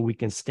promise so we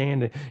can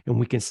stand, and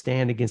we can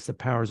stand against the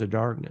powers of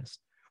darkness.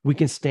 We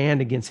can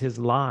stand against his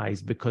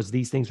lies because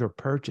these things are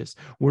purchased.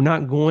 We're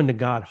not going to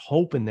God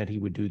hoping that he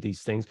would do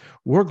these things.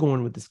 We're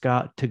going with this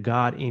God to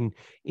God in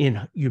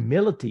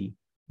humility,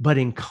 but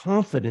in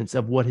confidence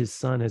of what his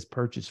son has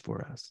purchased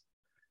for us.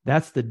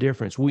 That's the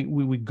difference.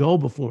 We go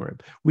before him.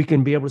 We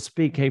can be able to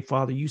speak, hey,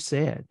 Father, you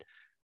said,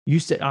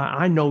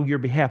 I know your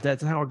behalf.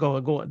 That's how I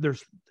go.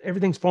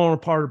 Everything's falling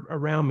apart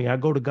around me. I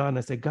go to God and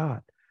I say,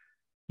 God,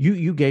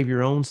 you gave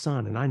your own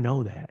son, and I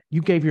know that.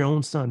 You gave your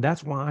own son.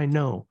 That's why I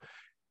know.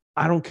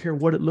 I don't care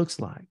what it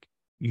looks like.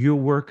 You're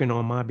working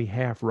on my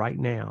behalf right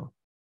now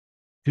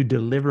to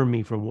deliver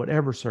me from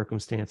whatever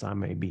circumstance I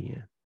may be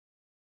in.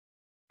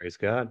 Praise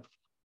God.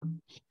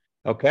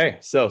 Okay,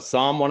 so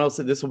Psalm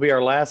 106, this will be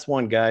our last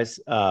one, guys.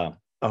 I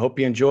hope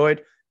you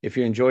enjoyed. If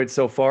you enjoyed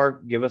so far,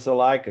 give us a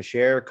like, a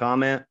share, a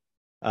comment.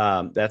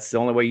 That's the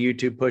only way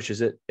YouTube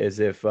pushes it,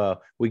 is if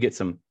we get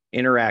some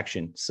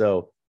interaction.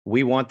 So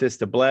we want this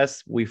to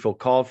bless. We feel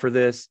called for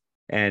this.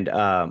 And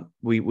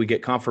we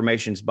get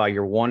confirmations by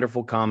your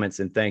wonderful comments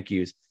and thank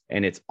yous.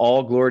 And it's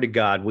all glory to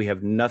God. We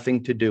have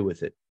nothing to do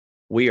with it.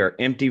 We are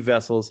empty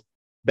vessels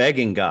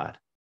begging God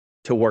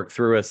to work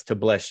through us to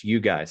bless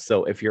you guys.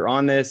 So if you're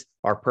on this,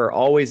 our prayer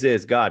always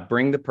is, God,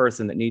 bring the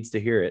person that needs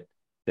to hear it.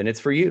 Then it's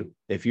for you.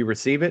 If you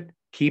receive it,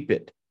 keep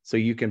it so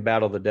you can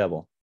battle the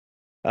devil.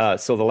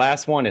 So the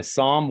last one is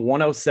Psalm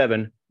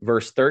 107,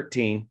 verse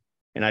 13.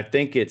 And I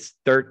think it's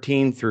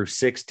 13 through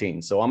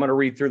 16. So I'm going to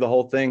read through the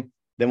whole thing.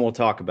 Then we'll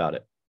talk about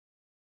it.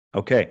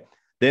 Okay.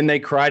 Then they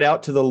cried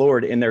out to the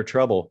Lord in their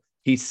trouble.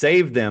 He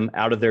saved them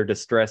out of their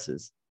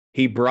distresses.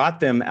 He brought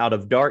them out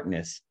of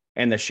darkness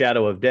and the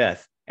shadow of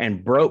death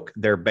and broke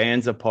their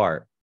bands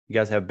apart. You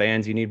guys have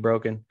bands you need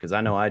broken? Because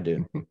I know I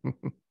do.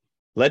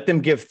 Let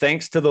them give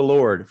thanks to the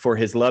Lord for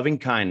his loving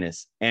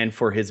kindness and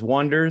for his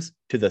wonders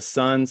to the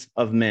sons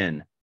of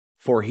men.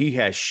 For he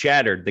has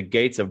shattered the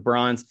gates of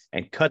bronze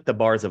and cut the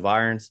bars of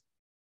iron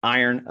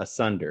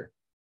asunder.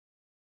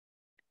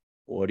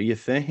 What do you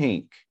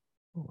think?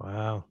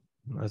 Wow,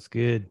 that's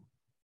good.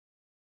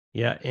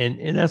 Yeah,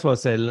 and that's what I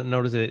said.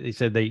 Notice that he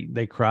said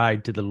they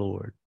cried to the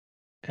Lord,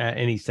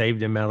 and he saved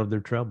them out of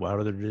their trouble, out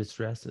of their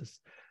distresses.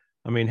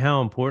 I mean,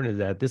 how important is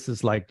that? This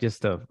is like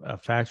just a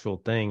factual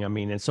thing. I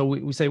mean, and so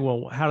we say,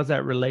 well, how does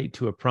that relate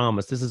to a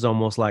promise? This is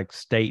almost like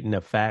stating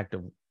a fact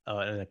of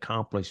an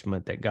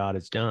accomplishment that God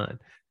has done.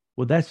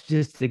 Well, that's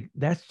just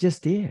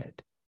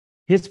it.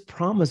 His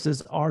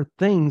promises are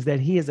things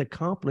that he has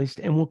accomplished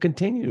and will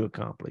continue to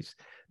accomplish.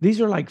 These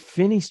are like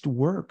finished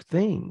work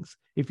things,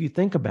 if you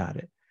think about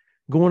it.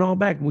 Going all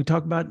back, we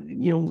talk about,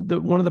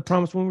 one of the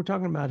promises when we're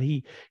talking about,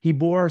 he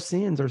bore our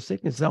sins, our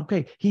sickness.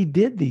 Okay, he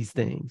did these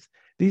things.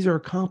 These are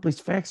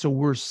accomplished facts. So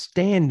we're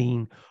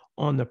standing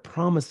on the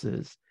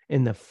promises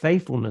and the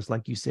faithfulness,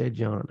 like you said,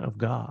 John, of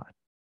God.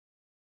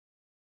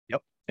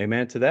 Yep.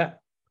 Amen to that.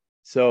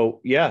 So,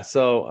 yeah.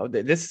 So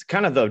this is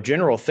kind of the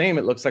general theme.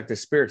 It looks like the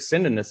Spirit's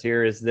sending us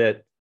here is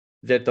that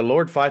the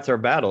Lord fights our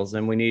battles,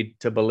 and we need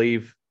to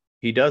believe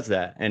he does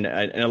that. And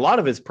a lot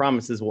of his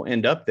promises will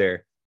end up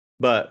there.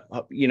 But,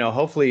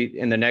 hopefully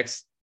in the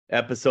next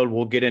episode,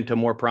 we'll get into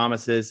more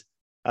promises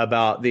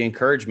about the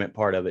encouragement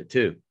part of it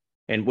too.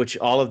 And which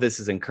all of this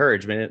is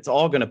encouragement. It's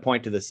all going to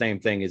point to the same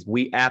thing, is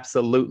we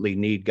absolutely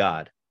need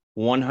God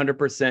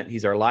 100%.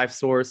 He's our life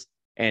source.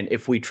 And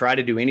if we try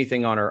to do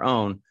anything on our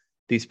own,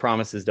 these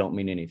promises don't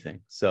mean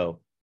anything.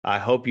 So I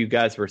hope you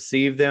guys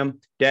receive them.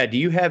 Dad, do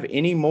you have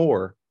any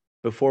more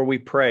before we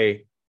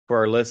pray for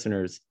our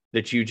listeners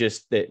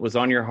that was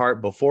on your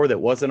heart before, that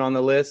wasn't on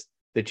the list,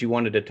 that you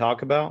wanted to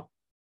talk about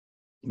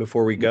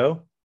before we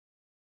go?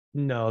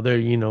 No,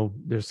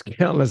 there's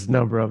countless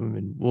number of them,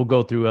 and we'll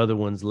go through other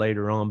ones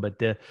later on. But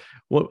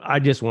I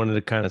just wanted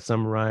to kind of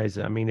summarize.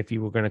 I mean, if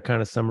you were going to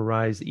kind of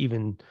summarize,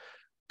 even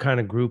kind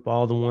of group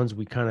all the ones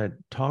we kind of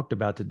talked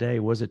about today,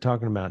 was it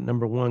talking about,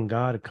 number one,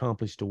 God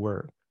accomplished the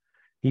work.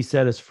 He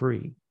set us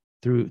free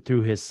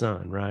through his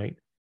son, right?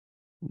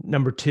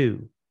 Number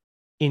two,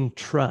 in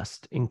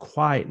trust, in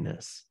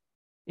quietness,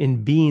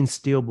 in being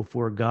still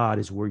before God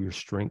is where your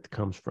strength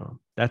comes from.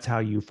 That's how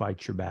you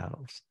fight your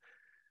battles.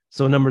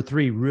 So number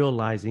three,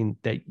 realizing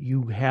that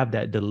you have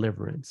that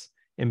deliverance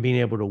and being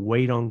able to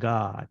wait on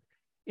God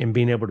and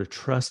being able to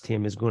trust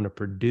him is going to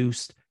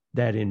produce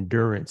that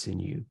endurance in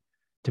you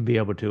to be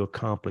able to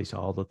accomplish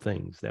all the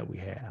things that we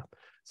have.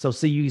 So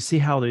you see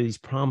how these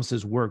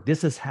promises work.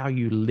 This is how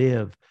you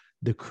live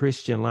the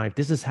Christian life.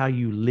 This is how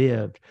you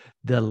lived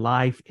the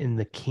life in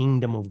the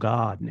kingdom of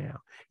God now.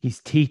 He's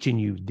teaching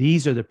you,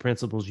 these are the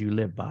principles you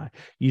live by.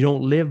 You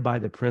don't live by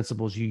the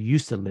principles you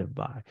used to live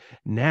by.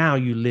 Now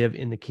you live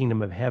in the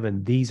kingdom of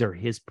heaven. These are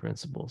his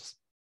principles.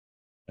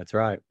 That's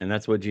right. And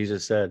that's what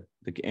Jesus said.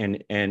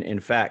 And in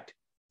fact,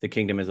 the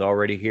kingdom is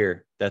already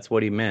here. That's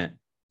what he meant.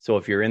 So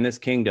if you're in this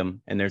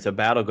kingdom and there's a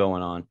battle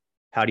going on,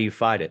 how do you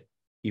fight it?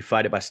 You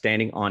fight it by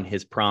standing on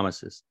his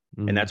promises.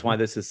 Mm-hmm. And that's why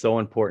this is so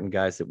important,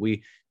 guys, that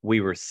we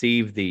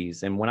receive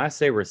these. And when I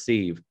say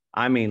receive,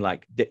 I mean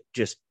like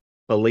just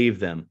believe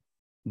them.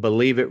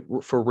 Believe it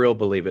for real.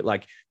 Believe it.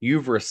 Like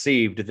you've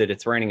received that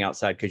it's raining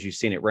outside because you've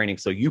seen it raining.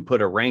 So you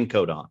put a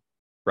raincoat on,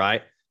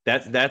 right?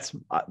 That's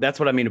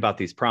what I mean about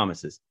these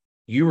promises.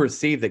 You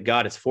receive that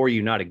God is for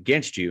you, not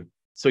against you.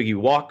 So you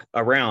walk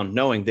around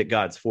knowing that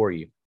God's for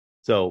you.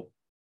 So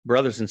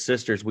brothers and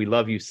sisters, we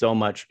love you so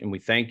much. And we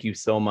thank you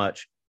so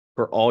much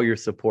for all your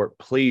support.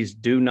 Please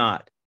do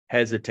not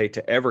hesitate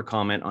to ever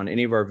comment on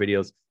any of our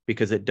videos,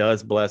 because it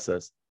does bless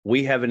us.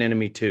 We have an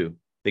enemy too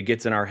that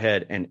gets in our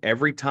head. And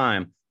every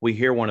time we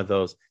hear one of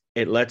those,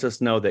 it lets us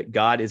know that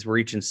God is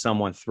reaching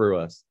someone through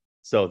us.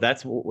 So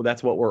that's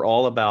what we're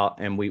all about.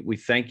 And we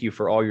thank you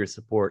for all your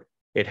support.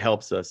 It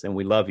helps us and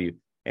we love you.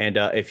 And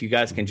if you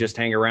guys can just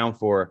hang around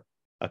for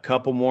a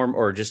couple more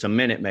or just a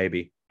minute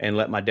maybe, and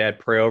let my dad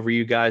pray over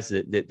you guys,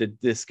 that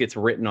this gets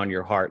written on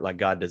your heart like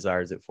God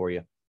desires it for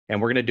you.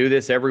 And we're going to do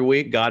this every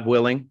week, God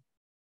willing.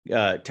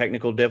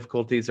 Technical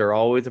difficulties are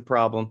always a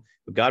problem,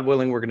 but God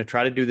willing, we're going to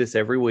try to do this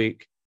every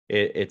week.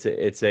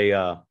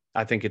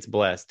 I think it's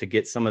blessed to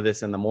get some of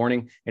this in the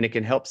morning, and it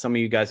can help some of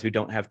you guys who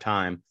don't have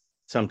time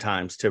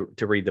sometimes to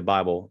read the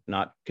Bible.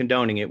 Not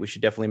condoning it. We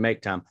should definitely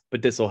make time,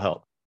 but this will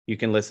help. You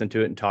can listen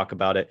to it and talk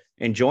about it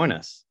and join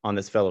us on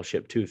this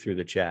fellowship too through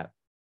the chat.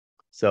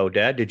 So,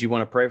 Dad, did you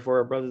want to pray for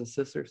our brothers and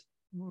sisters?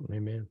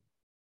 Amen.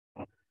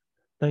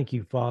 Thank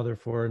you, Father,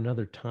 for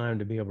another time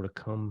to be able to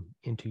come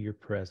into your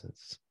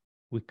presence.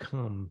 We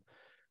come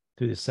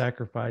through the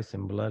sacrifice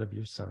and blood of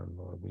your Son,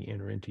 Lord. We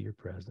enter into your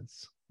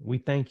presence. We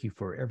thank you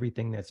for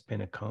everything that's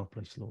been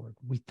accomplished, Lord.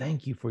 We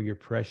thank you for your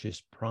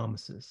precious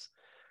promises.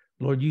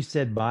 Lord, you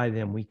said by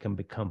them we can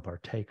become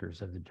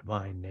partakers of the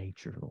divine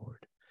nature,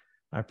 Lord.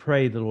 I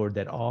pray, the Lord,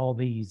 that all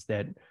these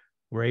that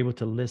were able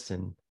to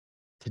listen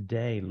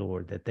today,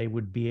 Lord, that they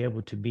would be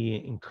able to be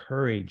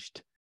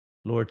encouraged,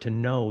 Lord, to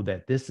know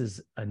that this is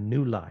a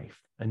new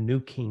life, a new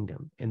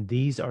kingdom, and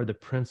these are the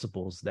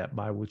principles that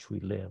by which we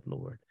live,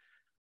 Lord.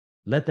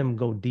 Let them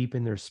go deep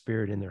in their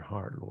spirit, in their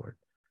heart, Lord.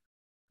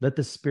 Let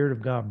the Spirit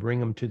of God bring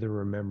them to their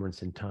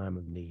remembrance in time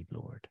of need,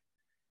 Lord,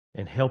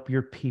 and help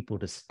your people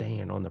to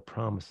stand on the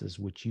promises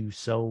which you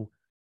so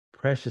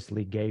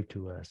preciously gave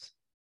to us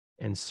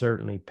and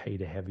certainly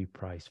paid a heavy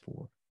price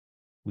for.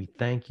 We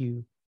thank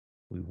you,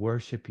 we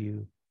worship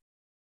you,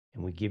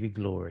 and we give you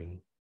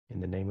glory in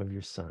the name of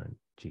your Son,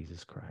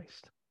 Jesus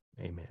Christ.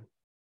 Amen.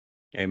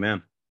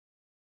 Amen.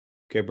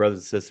 Okay, brothers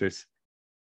and sisters,